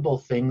valuable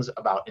things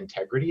about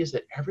integrity is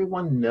that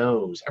everyone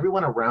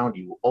around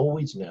you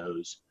always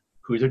knows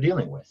who they're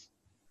dealing with.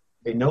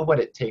 They know what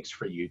it takes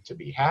for you to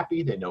be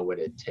happy. They know what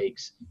it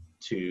takes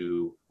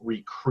to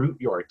recruit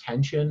your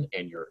attention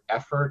and your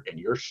effort and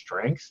your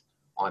strength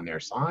on their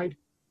side.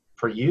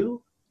 For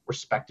you,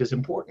 respect is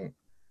important.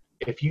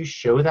 If you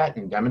show that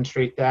and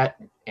demonstrate that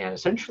and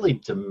essentially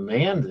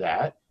demand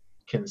that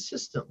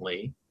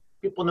consistently,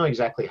 people know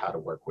exactly how to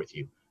work with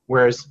you.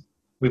 Whereas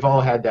we've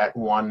all had that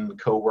one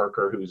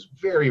coworker who's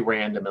very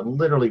random and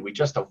literally we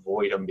just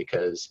avoid them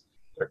because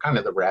they're kind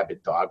of the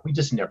rabid dog. We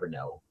just never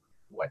know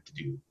what to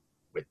do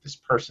with this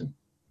person.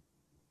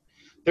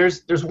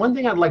 There's one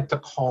thing I'd like to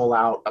call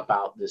out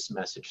about this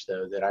message,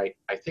 though, that I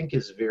think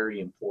is very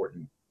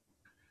important.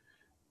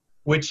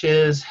 which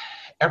is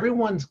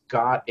everyone's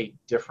got a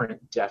different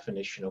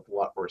definition of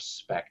what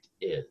respect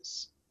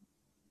is.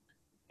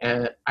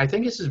 And I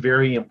think this is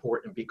very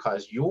important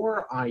because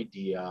your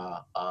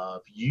idea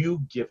of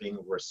you giving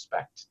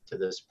respect to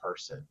this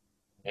person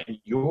and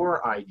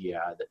your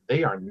idea that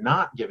they are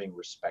not giving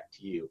respect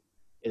to you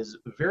is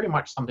very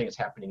much something that's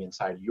happening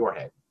inside your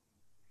head.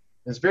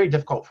 And it's very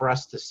difficult for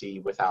us to see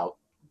without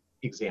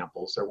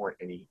examples. There weren't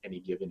any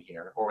given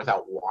here, or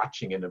without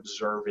watching and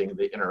observing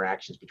the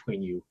interactions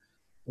between you,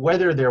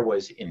 whether there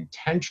was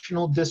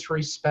intentional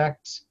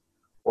disrespect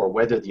or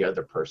whether the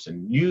other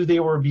person knew they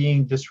were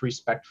being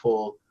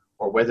disrespectful,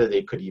 or whether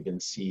they could even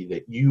see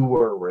that you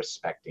were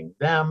respecting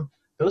them.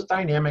 Those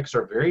dynamics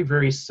are very,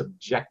 very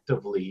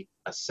subjectively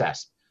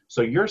assessed.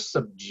 So your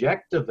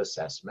subjective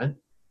assessment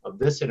of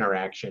this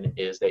interaction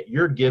is that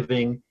you're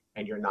giving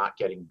and you're not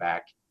getting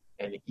back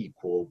an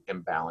equal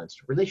and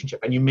balanced relationship.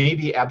 And you may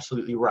be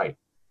absolutely right,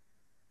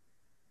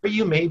 or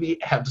you may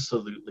be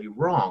absolutely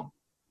wrong.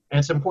 And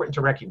it's important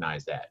to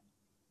recognize that.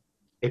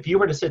 If you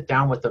were to sit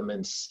down with them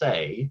and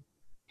say,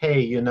 hey,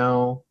 you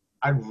know,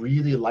 I'd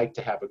really like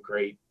to have a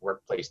great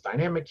workplace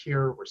dynamic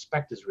here.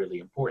 Respect is really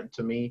important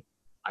to me.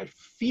 I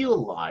feel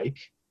like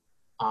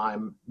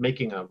I'm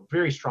making a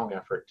very strong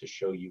effort to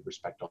show you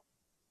respect all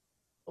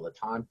the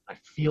time. I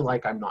feel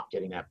like I'm not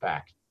getting that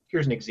back.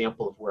 Here's an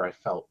example of where I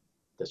felt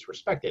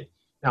disrespected.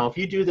 Now, if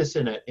you do this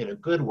in a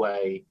good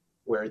way,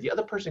 where the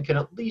other person can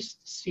at least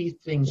see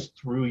things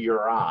through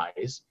your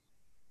eyes,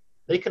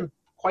 they can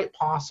quite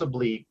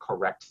possibly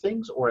correct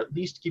things, or at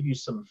least give you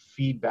some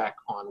feedback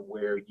on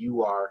where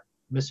you are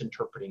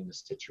misinterpreting the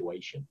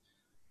situation.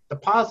 The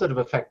positive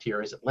effect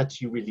here is it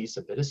lets you release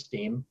a bit of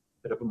steam,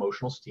 a bit of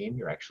emotional steam.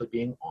 You're actually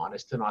being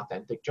honest and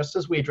authentic. Just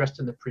as we addressed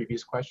in the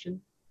previous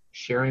question,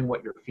 sharing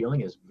what you're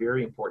feeling is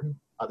very important.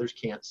 Others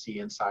can't see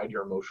inside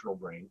your emotional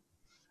brain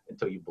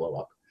until you blow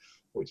up,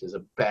 which is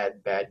a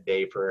bad, bad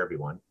day for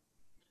everyone.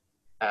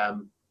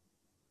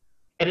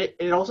 And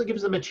it also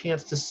gives them a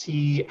chance to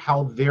see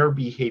how their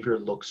behavior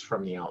looks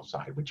from the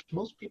outside, which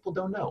most people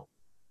don't know.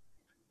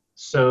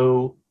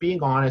 So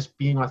being honest,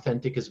 being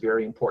authentic is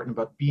very important,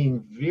 but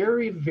being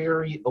very,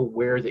 very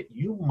aware that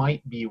you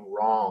might be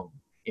wrong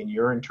in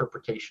your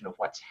interpretation of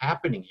what's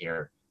happening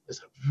here is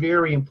a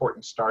very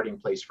important starting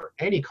place for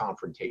any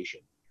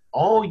confrontation.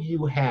 All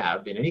you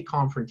have in any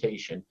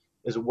confrontation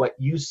is what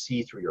you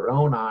see through your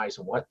own eyes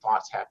and what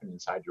thoughts happen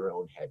inside your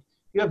own head.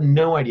 You have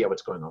no idea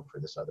what's going on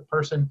for this other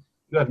person.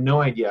 You have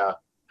no idea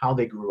how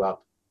they grew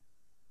up,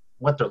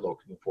 what they're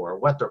looking for,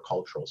 what their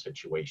cultural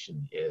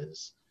situation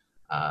is,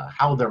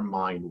 how their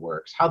mind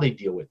works, how they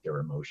deal with their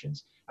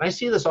emotions. And I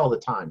see this all the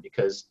time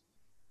because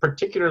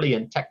particularly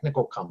in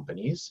technical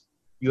companies,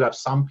 you have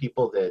some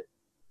people that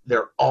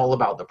they're all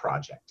about the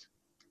project.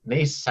 And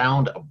they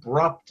sound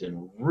abrupt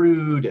and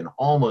rude and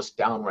almost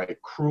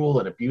downright cruel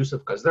and abusive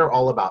because they're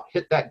all about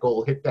hit that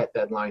goal, hit that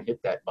deadline, hit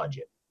that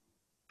budget.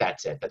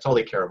 That's it. That's all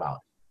they care about.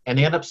 And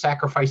they end up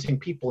sacrificing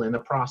people in the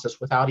process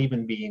without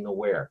even being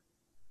aware.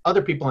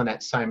 Other people in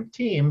that same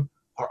team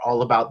are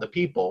all about the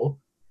people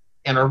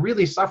and are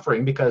really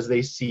suffering because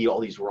they see all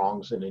these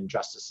wrongs and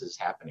injustices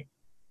happening.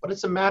 But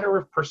it's a matter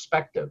of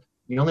perspective.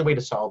 The only way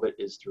to solve it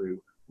is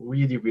through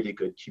really, really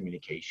good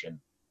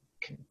communication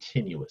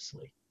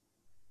continuously.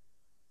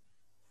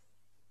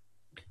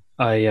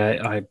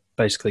 I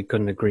basically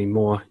couldn't agree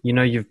more. You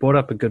know, you've brought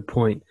up a good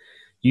point.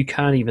 You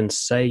can't even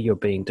say you're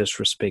being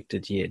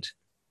disrespected yet,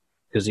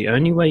 because the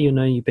only way you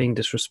know you're being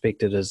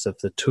disrespected is if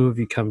the two of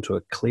you come to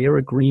a clear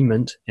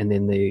agreement and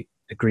then the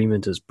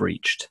agreement is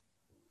breached.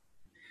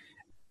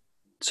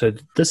 So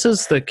this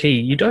is the key.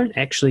 You don't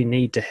actually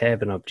need to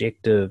have an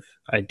objective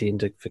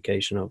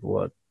identification of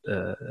what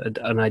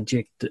an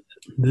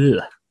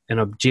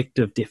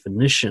objective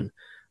definition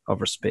of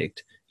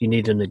respect. You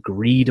need an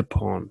agreed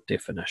upon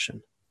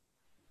definition.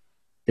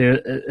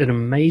 It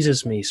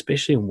amazes me,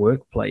 especially in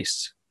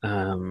workplace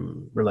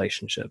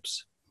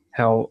relationships,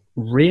 how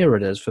rare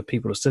it is for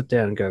people to sit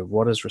down and go,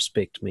 what does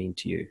respect mean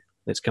to you?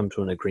 Let's come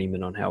to an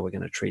agreement on how we're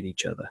going to treat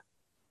each other.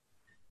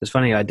 It's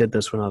funny, I did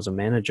this when I was a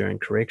manager in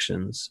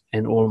corrections,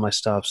 and all of my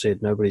staff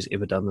said, nobody's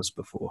ever done this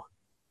before.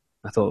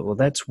 I thought, well,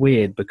 that's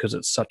weird because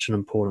it's such an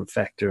important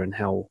factor in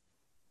how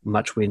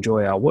much we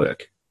enjoy our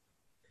work.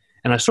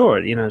 And I saw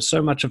it, you know,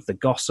 so much of the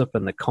gossip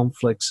and the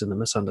conflicts and the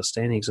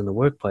misunderstandings in the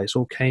workplace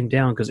all came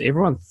down because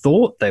everyone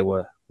thought they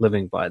were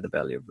living by the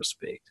value of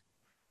respect.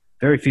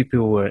 Very few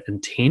people were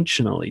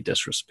intentionally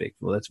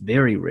disrespectful. That's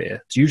very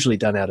rare. It's usually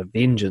done out of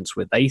vengeance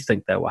where they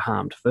think they were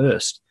harmed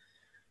first.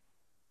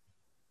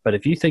 But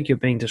if you think you're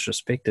being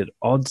disrespected,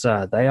 odds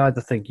are they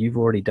either think you've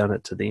already done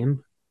it to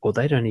them or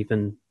they don't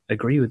even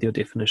agree with your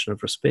definition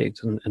of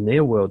respect. And in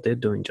their world, they're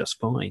doing just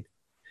fine.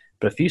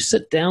 But if you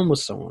sit down with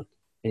someone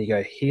and you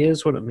go,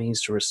 here's what it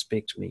means to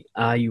respect me.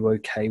 Are you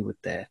okay with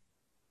that?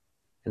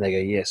 And they go,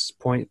 yes,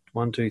 point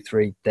 1, 2,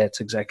 3,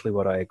 that's exactly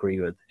what I agree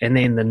with. And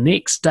then the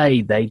next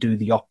day they do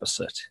the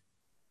opposite.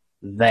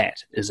 That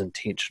is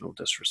intentional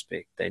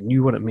disrespect. They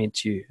knew what it meant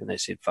to you and they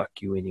said, fuck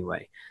you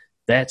anyway.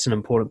 That's an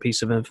important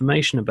piece of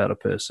information about a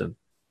person.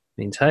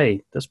 means,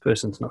 hey, this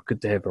person's not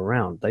good to have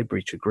around. They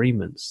breach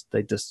agreements.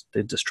 They're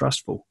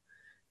distrustful.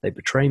 They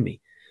betray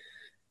me.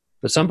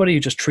 But somebody who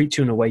just treats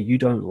you in a way you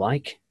don't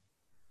like,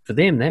 for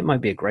them, that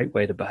might be a great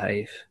way to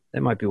behave.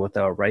 That might be what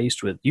they were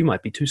raised with. You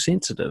might be too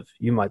sensitive.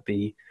 You might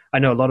be, I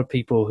know a lot of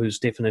people whose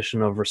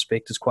definition of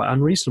respect is quite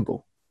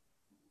unreasonable.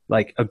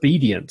 Like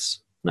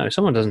obedience. No,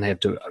 someone doesn't have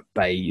to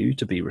obey you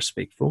to be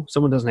respectful.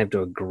 Someone doesn't have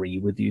to agree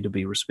with you to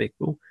be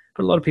respectful.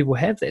 But a lot of people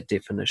have that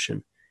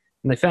definition.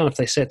 And they found if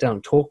they sat down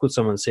and talked with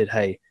someone and said,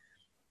 hey,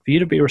 for you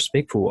to be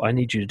respectful, I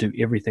need you to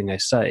do everything I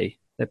say,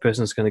 that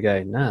person's going to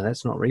go, no,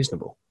 that's not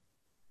reasonable.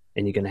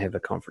 And you're going to have a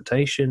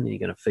confrontation, and you're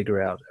going to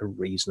figure out a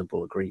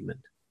reasonable agreement.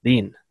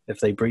 Then, if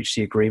they breach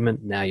the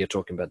agreement, now you're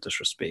talking about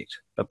disrespect.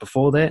 But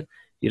before that,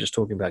 you're just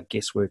talking about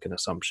guesswork and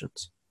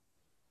assumptions.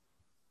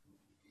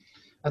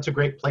 That's a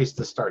great place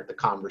to start the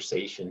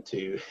conversation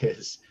too.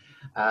 Is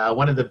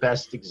one of the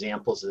best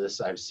examples of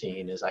this I've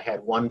seen is I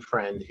had one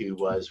friend who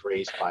was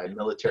raised by a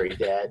military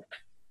dad,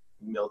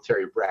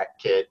 military brat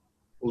kid,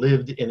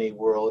 lived in a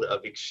world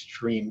of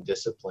extreme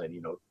discipline,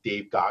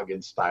 Dave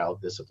Goggins style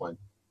discipline.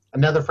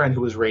 Another friend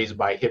who was raised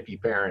by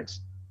hippie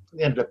parents.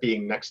 They ended up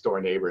being next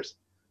door neighbors.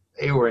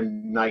 They were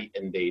night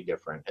and day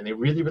different, and they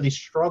really, really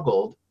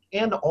struggled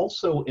and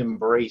also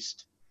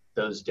embraced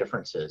those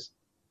differences.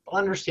 But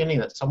understanding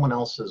that someone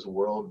else's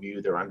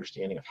worldview, their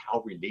understanding of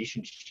how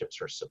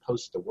relationships are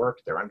supposed to work,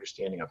 their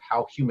understanding of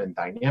how human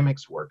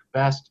dynamics work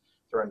best,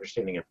 their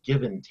understanding of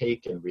give and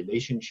take and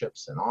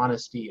relationships and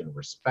honesty and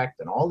respect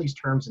and all these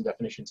terms and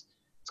definitions,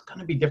 it's going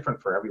to be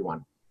different for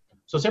everyone.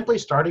 So simply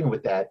starting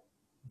with that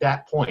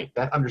point,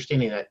 that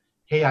understanding that,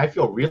 hey, I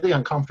feel really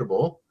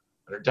uncomfortable.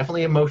 There are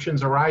definitely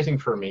emotions arising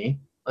for me.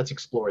 Let's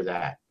explore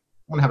that.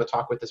 I want to have a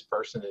talk with this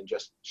person and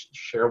just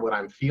share what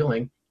I'm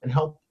feeling and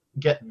help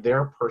get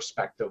their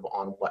perspective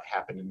on what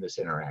happened in this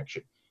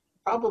interaction.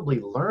 Probably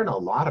learn a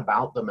lot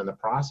about them in the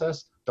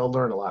process. They'll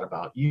learn a lot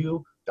about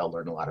you. They'll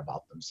learn a lot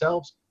about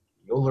themselves.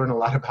 You'll learn a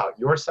lot about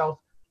yourself.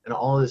 And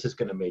all of this is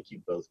going to make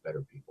you both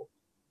better people.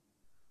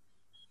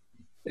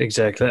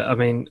 Exactly. I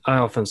mean, I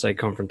often say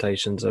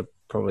confrontations are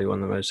probably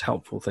one of the most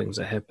helpful things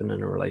that happen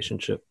in a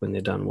relationship when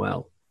they're done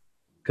well,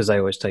 because they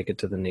always take it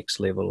to the next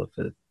level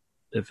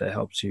if it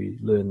helps you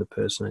learn the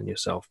person and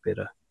yourself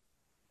better.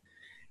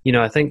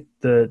 I think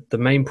the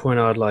main point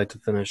I'd like to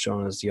finish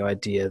on is the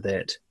idea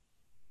that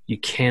you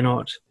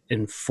cannot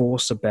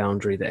enforce a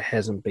boundary that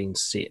hasn't been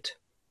set.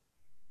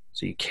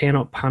 So you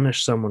cannot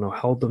punish someone or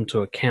hold them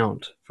to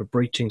account for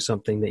breaching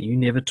something that you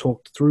never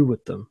talked through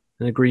with them,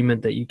 an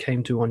agreement that you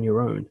came to on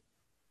your own.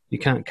 You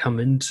can't come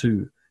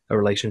into a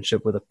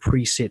relationship with a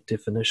preset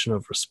definition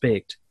of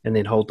respect and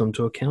then hold them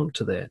to account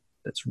to that.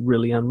 That's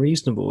really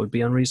unreasonable. It would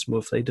be unreasonable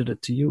if they did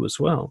it to you as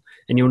well.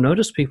 And you'll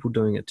notice people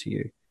doing it to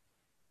you.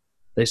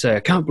 They say, I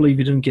can't believe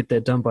you didn't get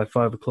that done by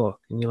 5 o'clock.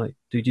 And you're like,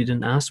 dude, you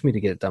didn't ask me to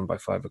get it done by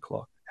 5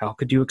 o'clock. How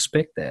could you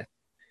expect that?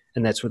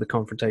 And that's where the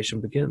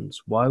confrontation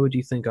begins. Why would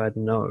you think I'd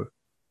know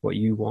what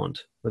you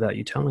want without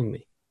you telling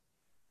me?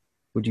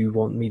 Would you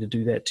want me to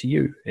do that to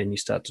you? And you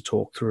start to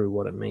talk through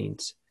what it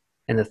means.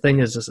 And the thing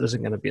is, this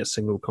isn't going to be a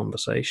single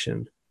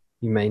conversation.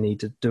 You may need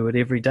to do it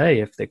every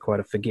day if they're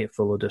quite a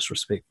forgetful or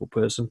disrespectful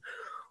person.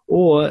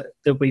 Or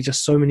there'll be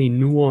just so many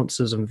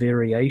nuances and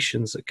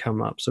variations that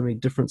come up, so many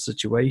different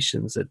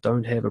situations that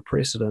don't have a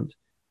precedent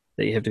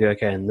that you have to go,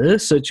 okay, in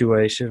this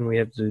situation, we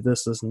have to do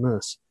this, this, and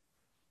this.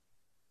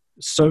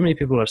 So many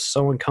people are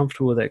so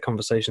uncomfortable with that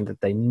conversation that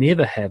they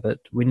never have it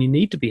when you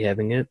need to be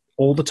having it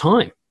all the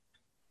time.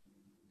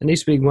 It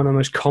needs to be one of the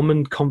most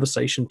common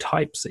conversation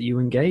types that you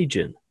engage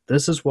in.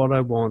 This is what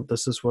I want.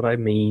 This is what I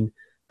mean.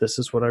 This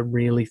is what I'm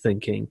really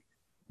thinking.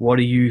 What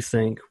do you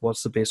think?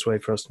 What's the best way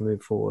for us to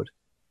move forward?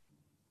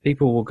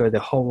 People will go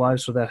their whole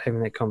lives without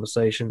having that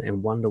conversation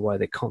and wonder why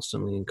they're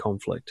constantly in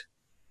conflict.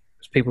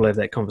 Because people have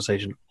that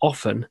conversation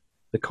often,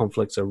 the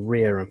conflicts are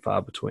rare and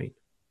far between.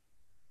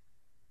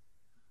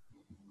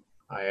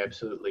 I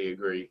absolutely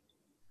agree.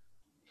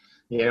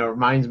 It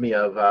reminds me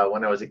of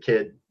when I was a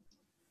kid,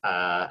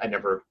 I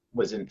never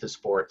was into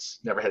sports,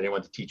 never had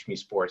anyone to teach me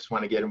sports.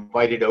 When I get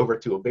invited over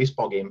to a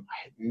baseball game,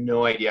 I had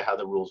no idea how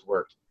the rules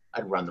worked.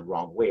 I'd run the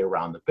wrong way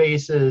around the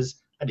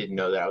bases. I didn't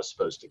know that I was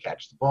supposed to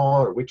catch the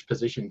ball or which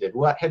position did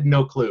what, had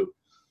no clue.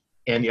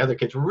 And the other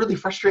kids were really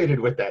frustrated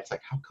with that. It's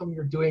like, how come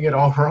you're doing it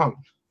all wrong?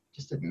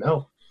 Just didn't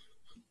know.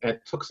 And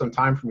it took some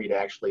time for me to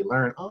actually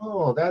learn,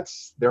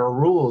 there are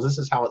rules. This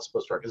is how it's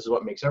supposed to work. This is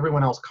what makes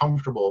everyone else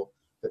comfortable,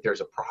 that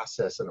there's a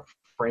process and a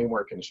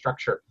framework and a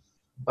structure.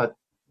 But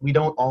we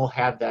don't all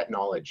have that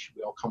knowledge.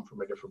 We all come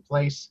from a different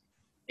place.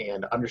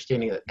 And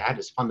understanding that that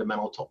is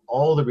fundamental to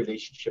all the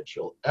relationships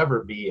you'll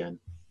ever be in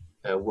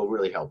will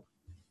really help.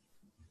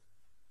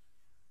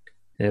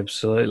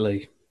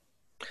 Absolutely.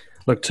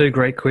 Look, two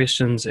great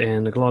questions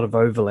and a lot of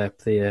overlap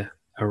there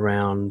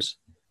around,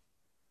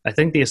 I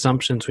think, the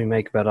assumptions we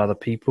make about other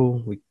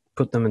people. We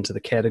put them into the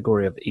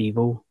category of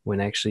evil when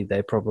actually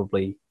they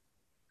probably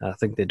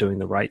think they're doing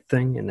the right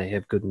thing and they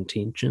have good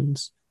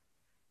intentions.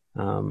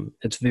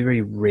 It's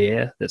very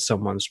rare that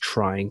someone's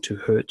trying to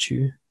hurt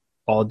you.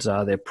 Odds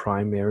are their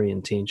primary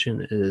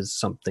intention is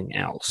something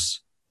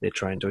else. they're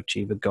trying to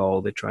achieve a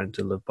goal, they're trying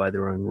to live by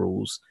their own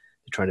rules,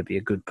 they're trying to be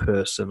a good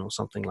person or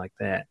something like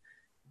that,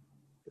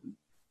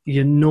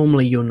 you're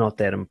not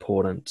that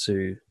important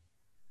to,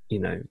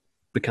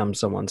 become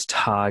someone's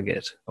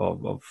target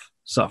of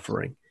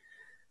suffering.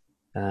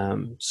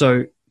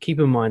 So keep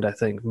in mind, I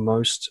think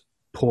most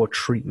poor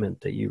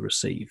treatment that you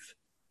receive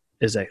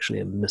is actually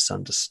a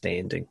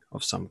misunderstanding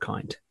of some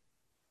kind.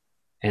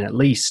 And at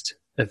least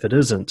if it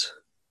isn't,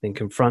 then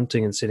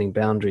confronting and setting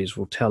boundaries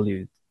will tell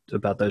you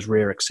about those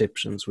rare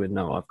exceptions where,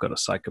 no, I've got a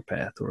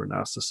psychopath or a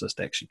narcissist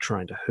actually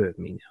trying to hurt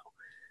me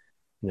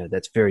now.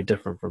 That's very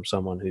different from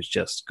someone who's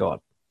just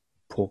got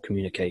poor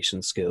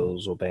communication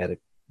skills or bad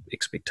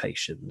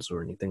expectations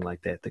or anything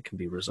like that can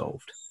be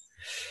resolved.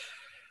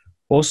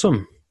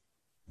 Awesome.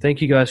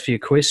 Thank you guys for your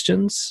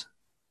questions.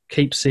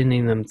 Keep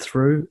sending them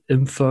through.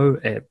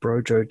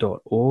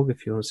 info@brojo.org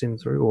if you want to send them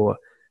through, or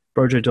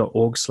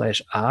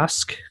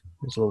brojo.org/ask.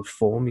 There's a little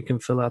form you can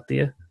fill out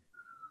there.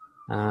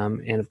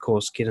 And of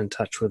course, get in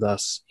touch with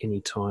us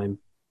anytime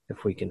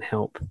if we can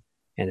help.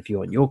 And if you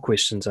want your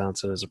questions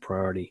answered as a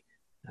priority,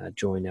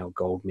 join our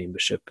gold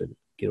membership and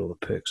get all the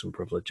perks and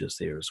privileges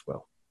there as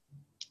well.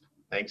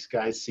 Thanks,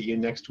 guys. See you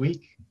next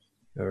week.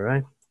 All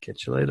right.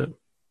 Catch you later.